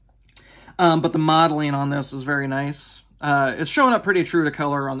 But the modeling on this is very nice. It's showing up pretty true to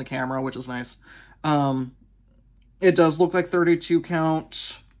color on the camera, which is nice. It does look like 32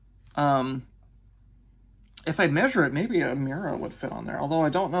 count. If I measure it, maybe a Mira would fit on there. Although I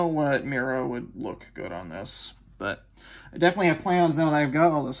don't know what Mira would look good on this. But I definitely have plans now that I've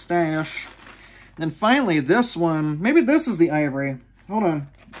got all the stash. And then finally, this one. Maybe this is the ivory. Hold on.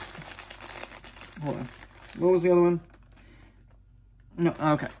 Hold on. What was the other one? No,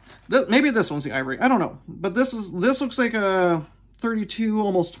 okay. Maybe this one's the ivory. I don't know. But this looks like a 32,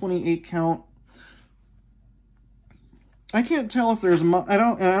 almost 28 count. I can't tell if there's I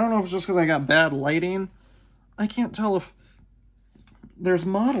don't know if it's just because I got bad lighting. I can't tell if there's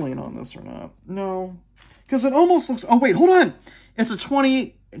modeling on this or not. No. Because it almost looks... Oh, wait, hold on. It's a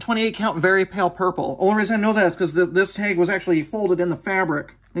 28 count very pale purple. Only reason I know that is because this tag was actually folded in the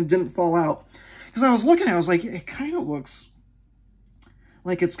fabric and didn't fall out. Because I was looking at it, I was like, it kind of looks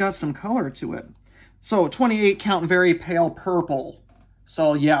like it's got some color to it. So 28 count very pale purple.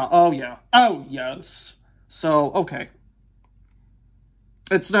 So yeah, oh yeah, oh yes. So, okay.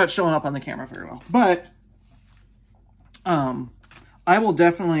 It's not showing up on the camera very well. But, I will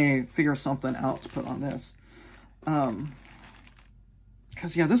definitely figure something out to put on this.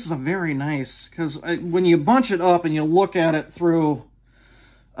 Because, yeah, this is a very nice... Because when you bunch it up and you look at it through...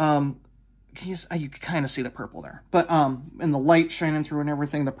 you can kind of see the purple there. But, and the light shining through and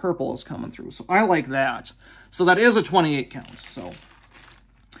everything, the purple is coming through. So I like that. So that is a 28 count.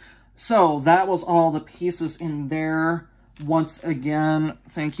 So that was all the pieces in there. Once again,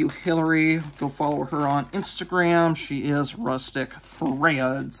 thank you, Hillary. Go follow her on Instagram. She is Rustic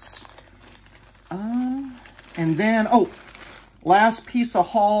Threads. And then, oh, last piece of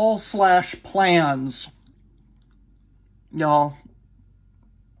haul / plans. Y'all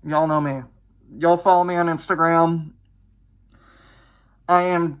know me. Y'all follow me on Instagram. I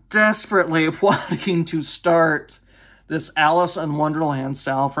am desperately wanting to start this Alice in Wonderland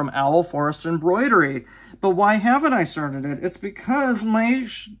style from Owl Forest Embroidery. But why haven't I started it? It's because my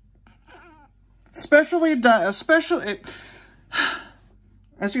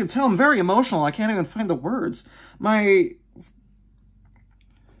as you can tell, I'm very emotional. I can't even find the words. My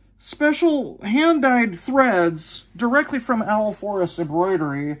special hand-dyed threads directly from Owl Forest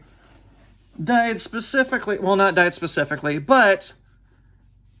Embroidery dyed specifically, well, not dyed specifically, but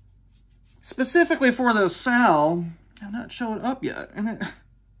specifically for the Sal, have not showed up yet. And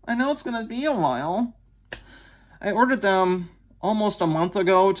I know it's going to be a while. I ordered them almost a month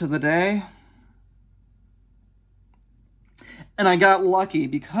ago to the day. And I got lucky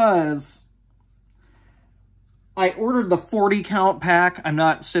because I ordered the 40 count pack. I'm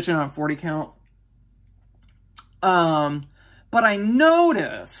not stitching on 40 count. But I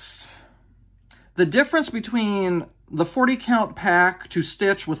noticed the difference between the 40 count pack to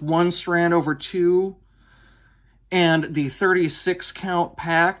stitch with one strand over two and the 36 count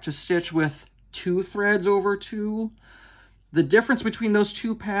pack to stitch with 2 threads over 2. The difference between those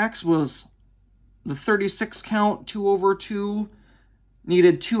 2 packs was the 36 count 2 over 2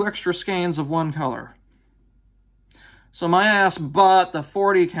 needed 2 extra skeins of one color. So my ass bought the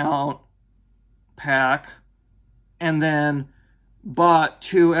 40 count pack and then bought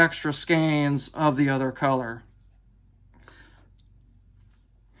 2 extra skeins of the other color.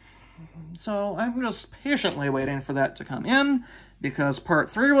 So I'm just patiently waiting for that to come in because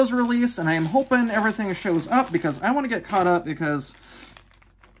part 3 was released and I'm hoping everything shows up because I want to get caught up because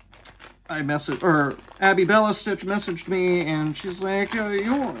Abby Bella Stitch messaged me and she's like, she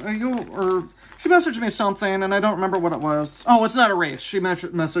messaged me something and I don't remember what it was. Oh, it's not a race. She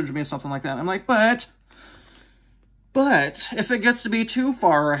messaged me something like that. I'm like, but if it gets to be too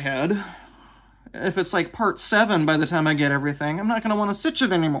far ahead, if it's like part 7 by the time I get everything, I'm not going to want to stitch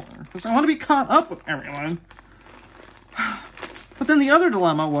it anymore because I want to be caught up with everyone. But then the other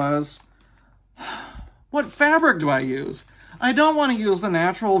dilemma was, what fabric do I use? I don't want to use the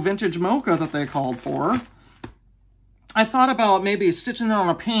natural vintage mocha that they called for. I thought about maybe stitching it on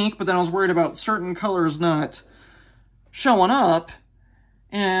a pink, but then I was worried about certain colors not showing up.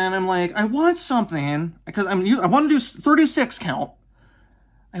 And I'm like, I want something, because I want to do 36 count.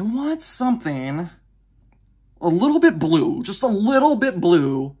 I want something a little bit blue, just a little bit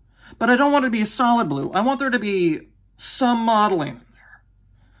blue, but I don't want it to be a solid blue. I want there to be some modeling in there.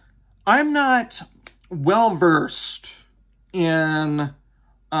 I'm not well-versed in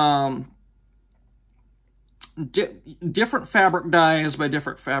different fabric dyes by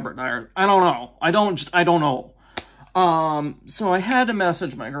different fabric dyers. I don't know. I don't know. So I had to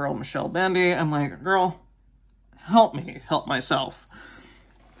message my girl, Michelle Bendy. I'm like, girl, help me help myself.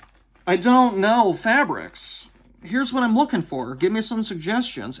 I don't know fabrics. Here's what I'm looking for. Give me some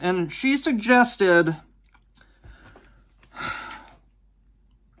suggestions. And she suggested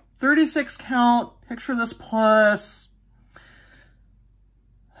 36 count, picture this plus.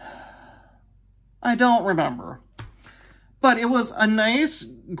 I don't remember. But it was a nice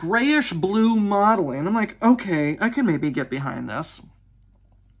grayish blue modeling. I'm like, okay, I can maybe get behind this.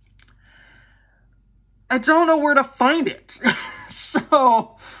 I don't know where to find it.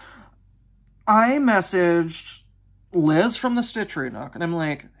 So I messaged Liz from the Stitchery Nook, and I'm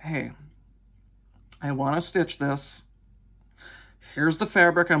like, hey, I want to stitch this. Here's the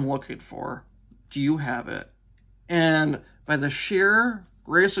fabric I'm looking for. Do you have it? And by the sheer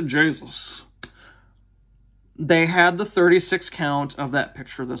grace of Jesus, they had the 36 count of that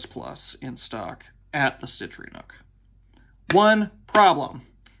Picture This Plus in stock at the Stitchery Nook. One problem,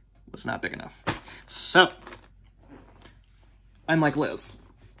 was not big enough. So, I'm like, Liz,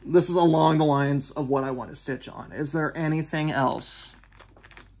 this is along the lines of what I want to stitch on. Is there anything else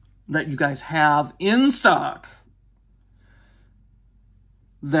that you guys have in stock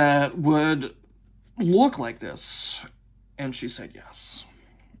that would look like this? And she said yes.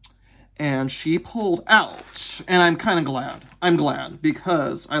 And she pulled out, and I'm kind of glad. I'm glad,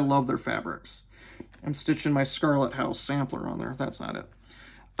 because I love their fabrics. I'm stitching my Scarlet House sampler on there. That's not it.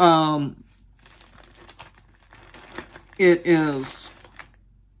 It is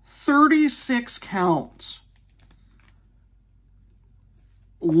 36 count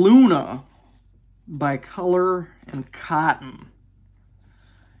Luna by Color and Cotton.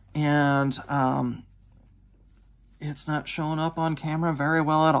 And it's not showing up on camera very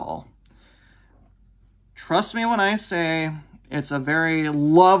well at all. Trust me when I say it's a very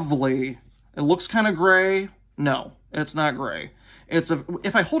lovely, it looks kind of gray. No, it's not gray. It's a,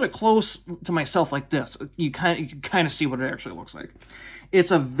 if I hold it close to myself like this, you can kind of see what it actually looks like.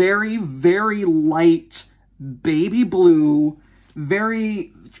 It's a very, very light baby blue,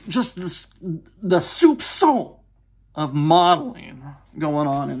 very, just this, the soupçon of modeling going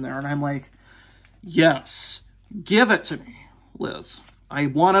on in there. And I'm like, yes, give it to me, Liz. I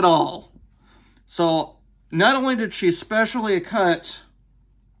want it all. So not only did she specially cut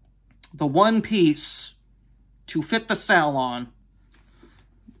the one piece to fit the salon,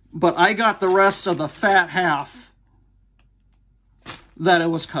 but I got the rest of the fat half that it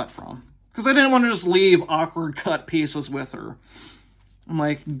was cut from. Because I didn't want to just leave awkward cut pieces with her. I'm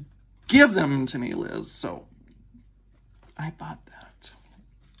like, give them to me, Liz. So I bought that.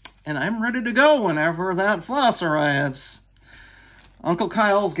 And I'm ready to go whenever that floss arrives. Uncle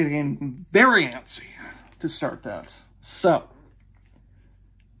Kyle's getting very antsy to start that. So,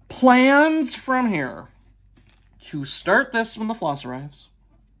 plans from here to start this when the floss arrives.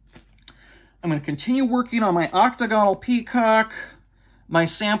 I'm going to continue working on my octagonal peacock. My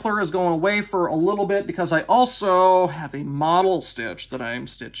sampler is going away for a little bit because I also have a model stitch that I'm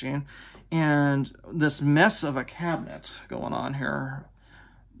stitching. And this mess of a cabinet going on here.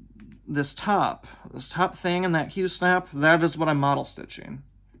 This top thing and that Q-snap, that is what I'm model stitching.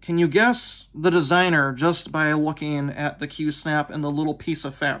 Can you guess the designer just by looking at the Q-snap and the little piece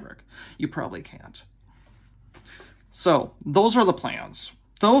of fabric? You probably can't. So, those are the plans.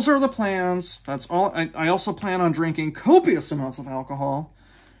 Those are the plans. That's all. I also plan on drinking copious amounts of alcohol.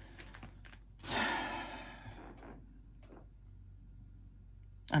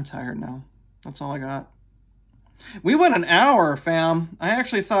 I'm tired now. That's all I got. We went an hour, fam. I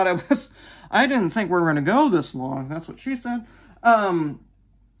actually thought it was... I didn't think we were going to go this long. That's what she said. But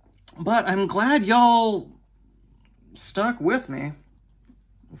I'm glad y'all stuck with me.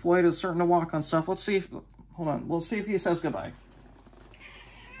 Floyd is starting to walk on stuff. Let's see if... Hold on. We'll see if he says goodbye.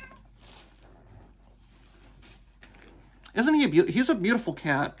 Isn't he a he's a beautiful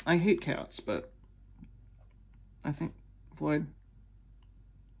cat. I hate cats, but I think Floyd...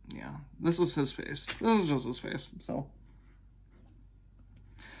 Yeah, this is his face. This is just his face, so.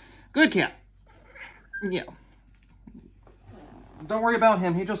 Good cat. Yeah. Don't worry about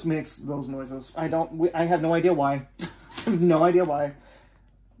him. He just makes those noises. I have no idea why. No idea why.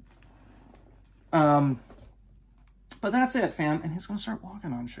 But that's it, fam. And he's gonna start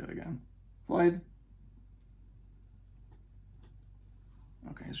walking on shit again. Floyd.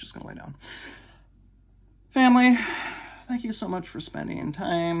 Okay, he's just gonna lay down. Family. Thank you so much for spending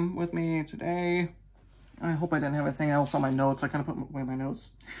time with me today. I hope I didn't have anything else on my notes. I kind of put away my notes.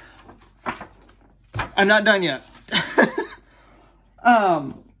 I'm not done yet.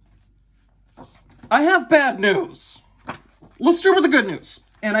 I have bad news. Let's start with the good news.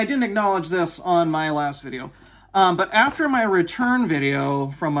 And I didn't acknowledge this on my last video. But after my return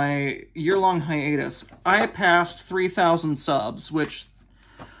video from my year-long hiatus, I passed 3,000 subs, which...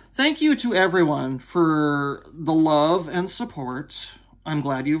 Thank you to everyone for the love and support. I'm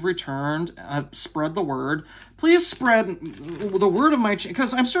glad you've returned. Spread the word. Please spread the word of my channel,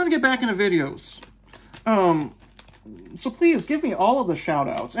 because I'm starting to get back into videos. So please give me all of the shout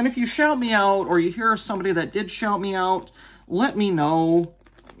outs. And if you shout me out or you hear somebody that did shout me out, let me know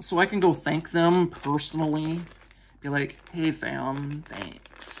so I can go thank them personally. Be like, hey fam,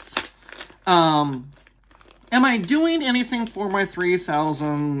 thanks. Am I doing anything for my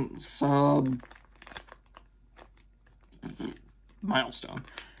 3,000 sub milestone.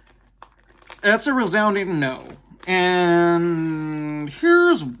 That's a resounding no. And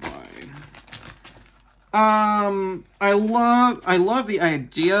here's why. I love the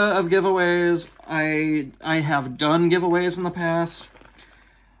idea of giveaways. I have done giveaways in the past.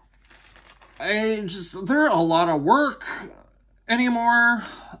 They're a lot of work anymore.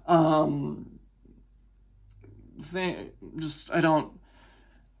 I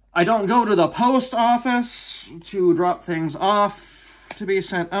don't go to the post office to drop things off to be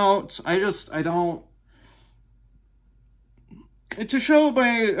sent out. I don't. To show my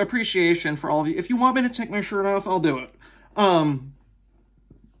appreciation for all of you. If you want me to take my shirt off, I'll do it.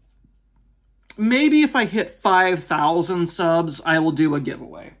 Maybe if I hit 5,000 subs, I will do a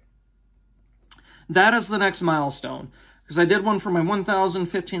giveaway. That is the next milestone. Because I did one for my 1,000,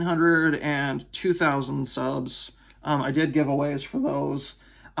 1,500, and 2,000 subs. I did giveaways for those.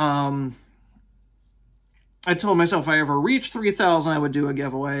 I told myself if I ever reached 3,000, I would do a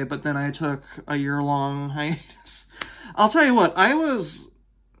giveaway, but then I took a year-long hiatus. I'll tell you what, I was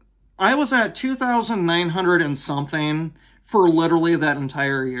at 2,900 and something for literally that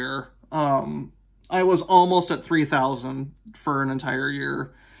entire year. I was almost at 3,000 for an entire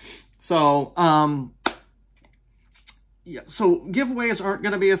year. So, yeah, so giveaways aren't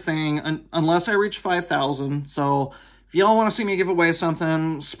going to be a thing unless I reach 5,000. So if y'all want to see me give away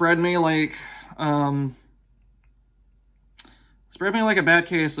something, spread me like a bad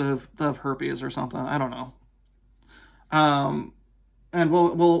case of herpes or something. I don't know. And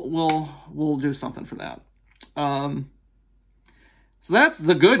we'll do something for that. So that's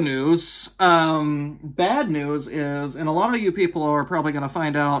the good news. Bad news is, and a lot of you people are probably going to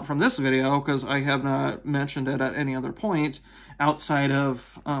find out from this video, because I have not mentioned it at any other point outside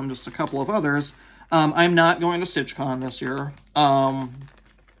of just a couple of others. I'm not going to StitchCon this year.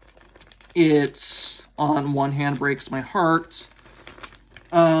 It, on one hand, breaks my heart.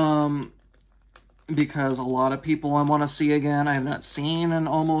 Because a lot of people I want to see again, I have not seen in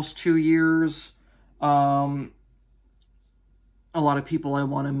almost 2 years. A lot of people I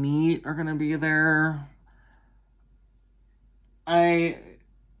want to meet are going to be there.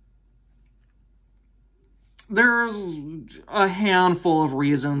 There's a handful of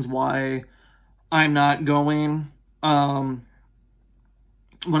reasons why I'm not going. When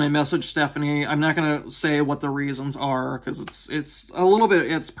I message Stephanie, I'm not going to say what the reasons are, because it's a little bit,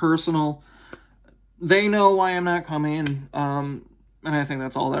 it's personal. They know why I'm not coming, and I think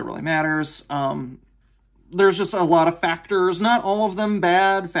that's all that really matters. There's just a lot of factors, not all of them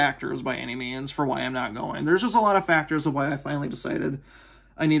bad factors by any means, for why I'm not going. There's just a lot of factors of why I finally decided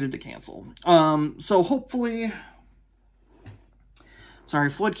I needed to cancel. So hopefully... Sorry,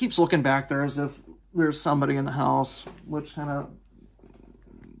 Floyd keeps looking back there as if there's somebody in the house, which kind of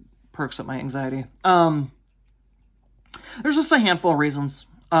perks up my anxiety. There's just a handful of reasons.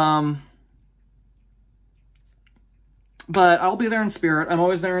 But I'll be there in spirit. I'm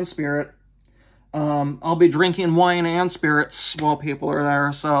always there in spirit. I'll be drinking wine and spirits while people are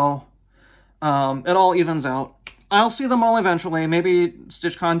there, so it all evens out. I'll see them all eventually, maybe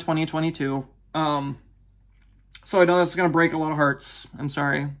StitchCon 2022. So I know that's going to break a lot of hearts. I'm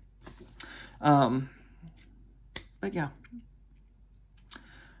sorry. But yeah.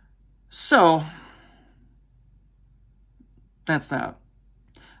 So, that's that.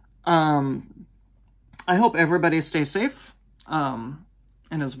 I hope everybody stays safe, and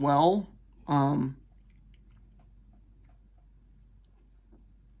is well.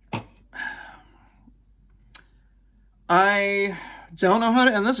 I don't know how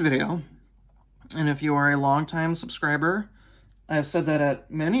to end this video, and if you are a longtime subscriber, I've said that at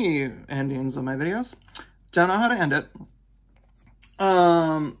many endings of my videos, don't know how to end it.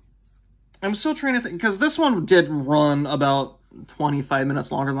 I'm still trying to think, because this one did run about 25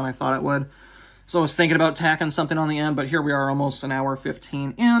 minutes longer than I thought it would. So I was thinking about tacking something on the end, but here we are almost an hour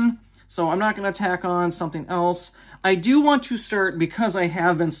 15 in. So I'm not going to tack on something else. I do want to start, because I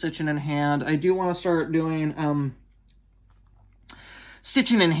have been stitching in hand, I do want to start doing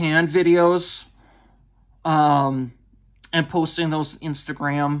stitching in hand videos and posting those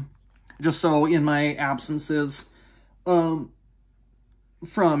Instagram, just so in my absences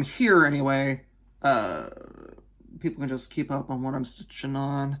from here anyway, people can just keep up on what I'm stitching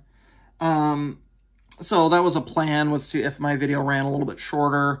on. So that was a plan, was to, if my video ran a little bit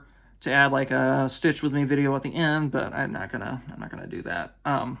shorter, to add like a stitch with me video at the end, but I'm not gonna do that.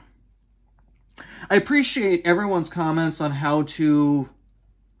 I appreciate everyone's comments on how to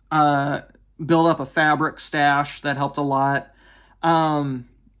build up a fabric stash. That helped a lot.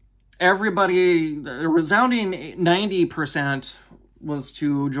 Everybody, the resounding 90% was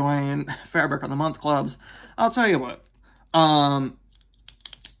to join Fabric on the Month clubs. I'll tell you what, I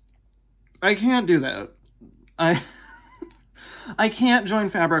can't do that. I can't join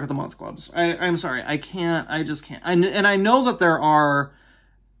Fabric of the Month clubs. I'm sorry. I can't. I just can't. And I know that there are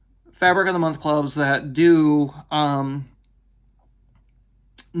Fabric of the Month clubs that do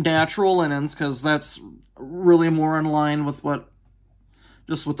natural linens, because that's really more in line with what,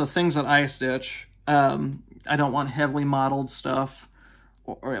 just with the things that I stitch. I don't want heavily modeled stuff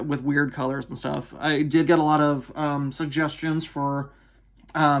or with weird colors and stuff. I did get a lot of suggestions for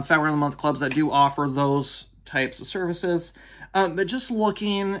Fabric of the Month clubs that do offer those types of services. But just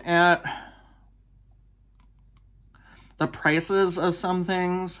looking at the prices of some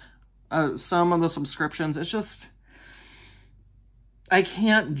things, some of the subscriptions, it's just, I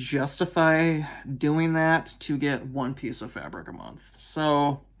can't justify doing that to get one piece of fabric a month.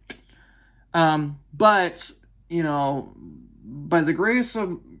 So, but, you know, by the grace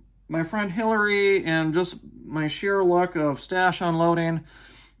of my friend Hillary and just my sheer luck of stash unloading,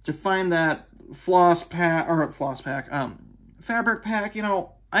 to find that fabric pack, you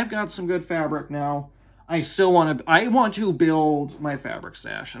know, I've got some good fabric now. I want to build my fabric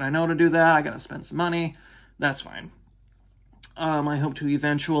stash, and I know to do that, I gotta spend some money. That's fine. I hope to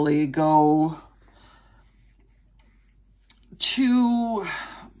eventually go to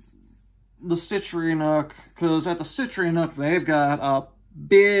the Stitchery Nook, because at the Stitchery Nook, they've got a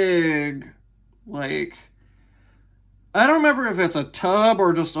big, like, I don't remember if it's a tub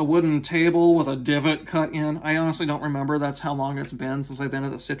or just a wooden table with a divot cut in. I honestly don't remember. That's how long it's been since I've been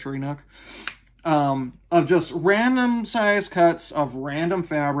at the Stitchery Nook. Of just random size cuts of random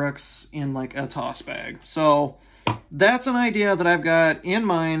fabrics in like a toss bag. So that's an idea that I've got in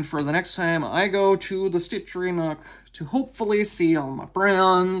mind for the next time I go to the Stitchery Nook to hopefully see all my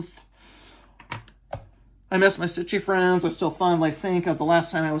friends. I miss my Stitchy friends. I still fondly think of the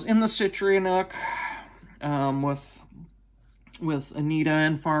last time I was in the Stitchery Nook with Anita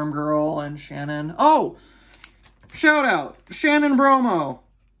and Farm Girl and Shannon. Oh, shout out, Shannon Bromo,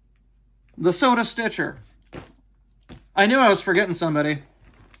 the Soda Stitcher. I knew I was forgetting somebody.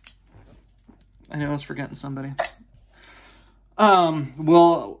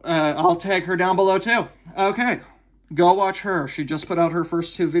 I'll tag her down below too. Okay, go watch her. She just put out her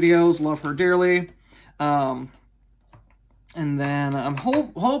first 2 videos. Love her dearly. And then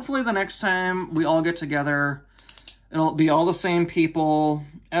hopefully the next time we all get together, it'll be all the same people,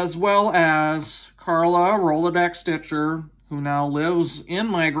 as well as Carla, Rolodex Stitcher, who now lives in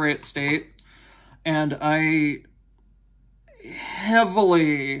my great state. And I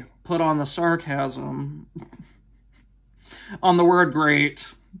heavily put on the sarcasm on the word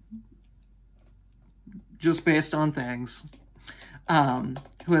great, just based on things.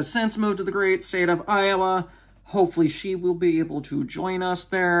 Who has since moved to the great state of Iowa. Hopefully she will be able to join us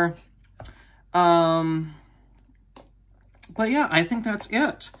there. But yeah, I think that's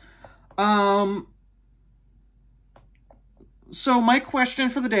it. So my question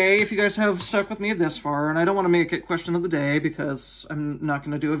for the day, if you guys have stuck with me this far, and I don't want to make it question of the day because I'm not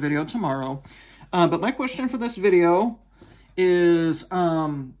going to do a video tomorrow, but my question for this video is,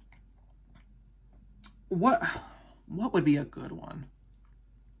 what would be a good one?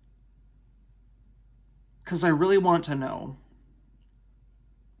 Because I really want to know.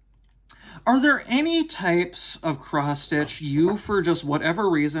 Are there any types of cross-stitch you, for just whatever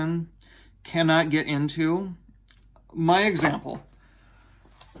reason, cannot get into? My example.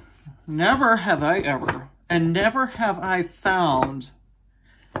 Never have I ever, and never have I found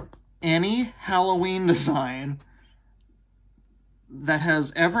any Halloween design that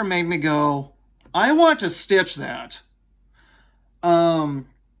has ever made me go, I want to stitch that.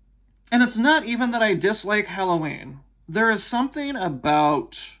 And it's not even that I dislike Halloween. There is something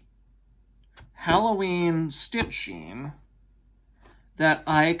about Halloween stitching that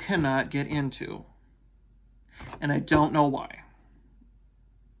I cannot get into. And I don't know why.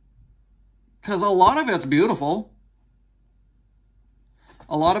 Because a lot of it's beautiful.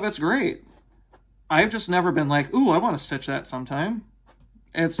 A lot of it's great. I've just never been like, ooh, I want to stitch that sometime.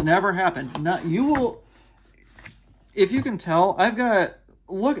 It's never happened. Not, you will, if you can tell, I've got,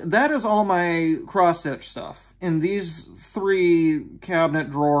 look, that is all my cross-stitch stuff in these 3 cabinet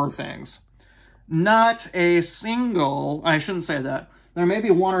drawer things. Not a single, I shouldn't say that. There may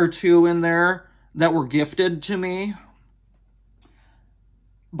be 1 or 2 in there that were gifted to me.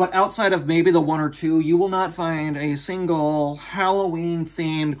 But outside of maybe the 1 or 2, you will not find a single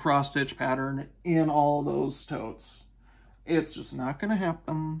Halloween-themed cross-stitch pattern in all those totes. It's just not going to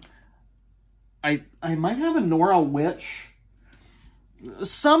happen. I might have a Nora Witch.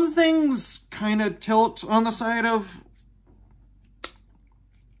 Some things kind of tilt on the side of,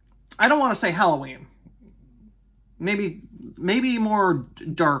 I don't want to say Halloween. Maybe more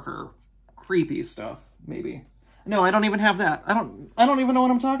darker, creepy stuff, maybe. No, I don't even have that. I don't even know what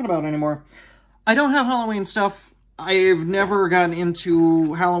I'm talking about anymore. I don't have Halloween stuff. I've never gotten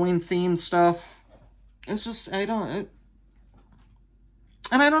into Halloween-themed stuff. It's just, and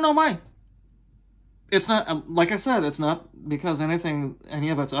I don't know why. It's not, like I said, it's not because any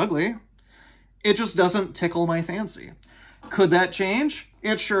of it's ugly. It just doesn't tickle my fancy. Could that change?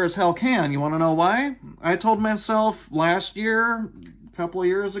 It sure as hell can. You want to know why? I told myself last year, a couple of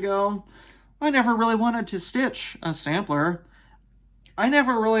years ago, I never really wanted to stitch a sampler. I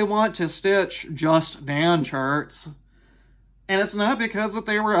never really want to stitch just Dan charts. And it's not because that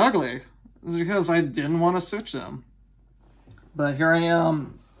they were ugly. It's because I didn't want to stitch them. But here I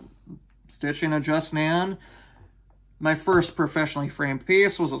am, stitching a Just Nan. My first professionally framed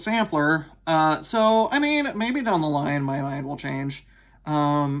piece was a sampler. So, I mean, maybe down the line my mind will change.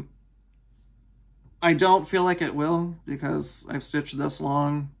 I don't feel like it will, because I've stitched this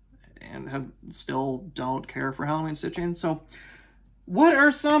long and still don't care for Halloween stitching. So, what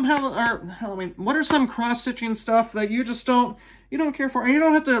are some what are some cross-stitching stuff that you just don't care for? And you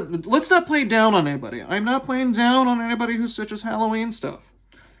don't have to, let's not play down on anybody. I'm not playing down on anybody who stitches Halloween stuff.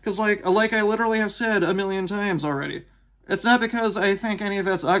 Because like I literally have said a million times already, it's not because I think any of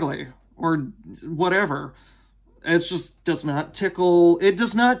it's ugly or whatever. It just does not tickle, it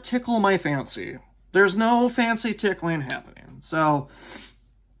does not tickle my fancy. There's no fancy tickling happening. So,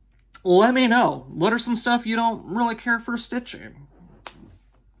 let me know. What are some stuff you don't really care for stitching?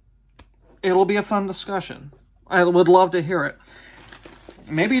 It'll be a fun discussion. I would love to hear it.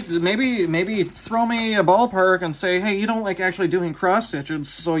 Maybe throw me a ballpark and say, hey, you don't like actually doing cross stitches,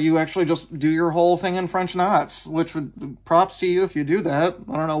 so you actually just do your whole thing in French knots, which would, props to you if you do that.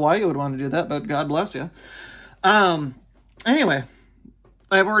 I don't know why you would want to do that, but God bless you. Anyway,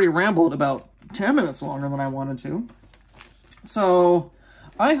 I've already rambled about 10 minutes longer than I wanted to. So,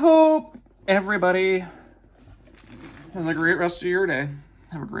 I hope everybody has a great rest of your day.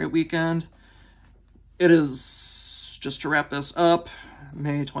 Have a great weekend. It is, just to wrap this up,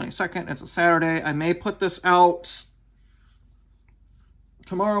 May 22nd. It's a Saturday. I may put this out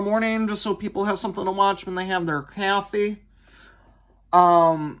tomorrow morning just so people have something to watch when they have their coffee.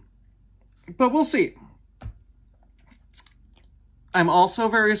 But we'll see. I'm also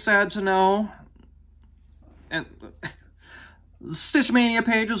very sad to know, and the Stitch Mania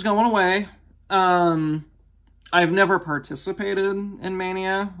page is going away. I've never participated in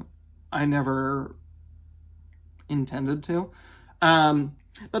Mania. I never intended to.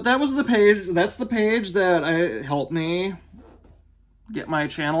 But that was the page, that's the page that helped me get my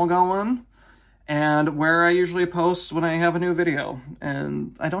channel going, and where I usually post when I have a new video.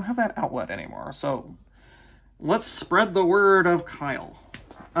 And I don't have that outlet anymore, so let's spread the word of Kyle.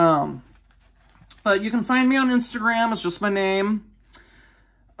 But you can find me on Instagram, it's just my name.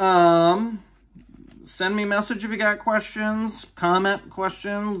 Send me a message if you got questions, comment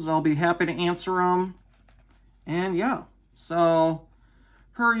questions. I'll be happy to answer them. And yeah, so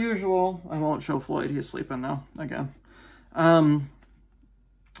per usual, I won't show Floyd. He's sleeping now again. I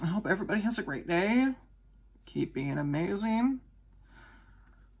hope everybody has a great day. Keep being amazing.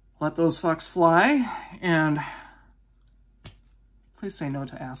 Let those fucks fly. And please say no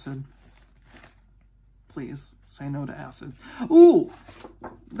to acid. Please say no to acid. Ooh,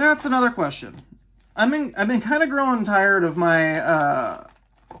 that's another question. I've been kind of growing tired of my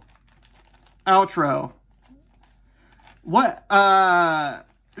outro. What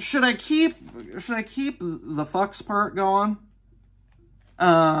should I keep the fucks part going?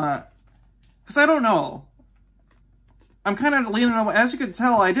 Because I don't know. I'm kind of leaning away. As you can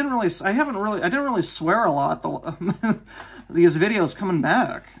tell, I didn't really swear a lot these videos coming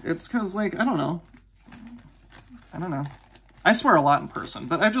back. It's because, like, I don't know. I swear a lot in person,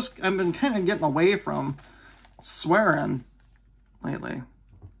 but I've been kind of getting away from swearing lately.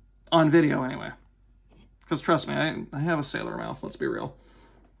 On video, anyway. Because trust me, I have a sailor mouth, let's be real.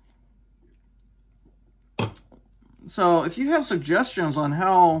 So, if you have suggestions on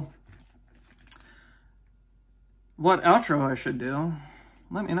what outro I should do,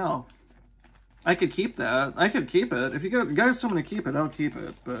 let me know. I could keep that. I could keep it. If you guys tell me to keep it, I'll keep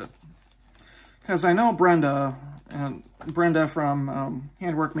it, but because I know Brenda from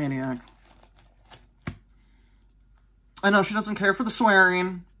Handwork Maniac. I know she doesn't care for the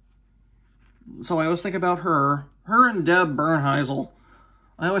swearing, so I always think about her. Her and Deb Bernheisel.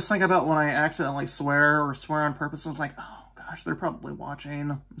 I always think about when I accidentally swear or swear on purpose. I'm like, oh gosh, they're probably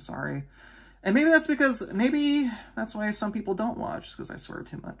watching. I'm sorry. And maybe that's why some people don't watch, because I swear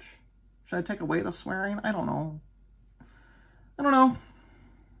too much. Should I take away the swearing? I don't know.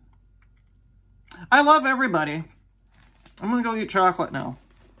 I love everybody. I'm gonna go eat chocolate now.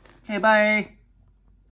 Okay, bye.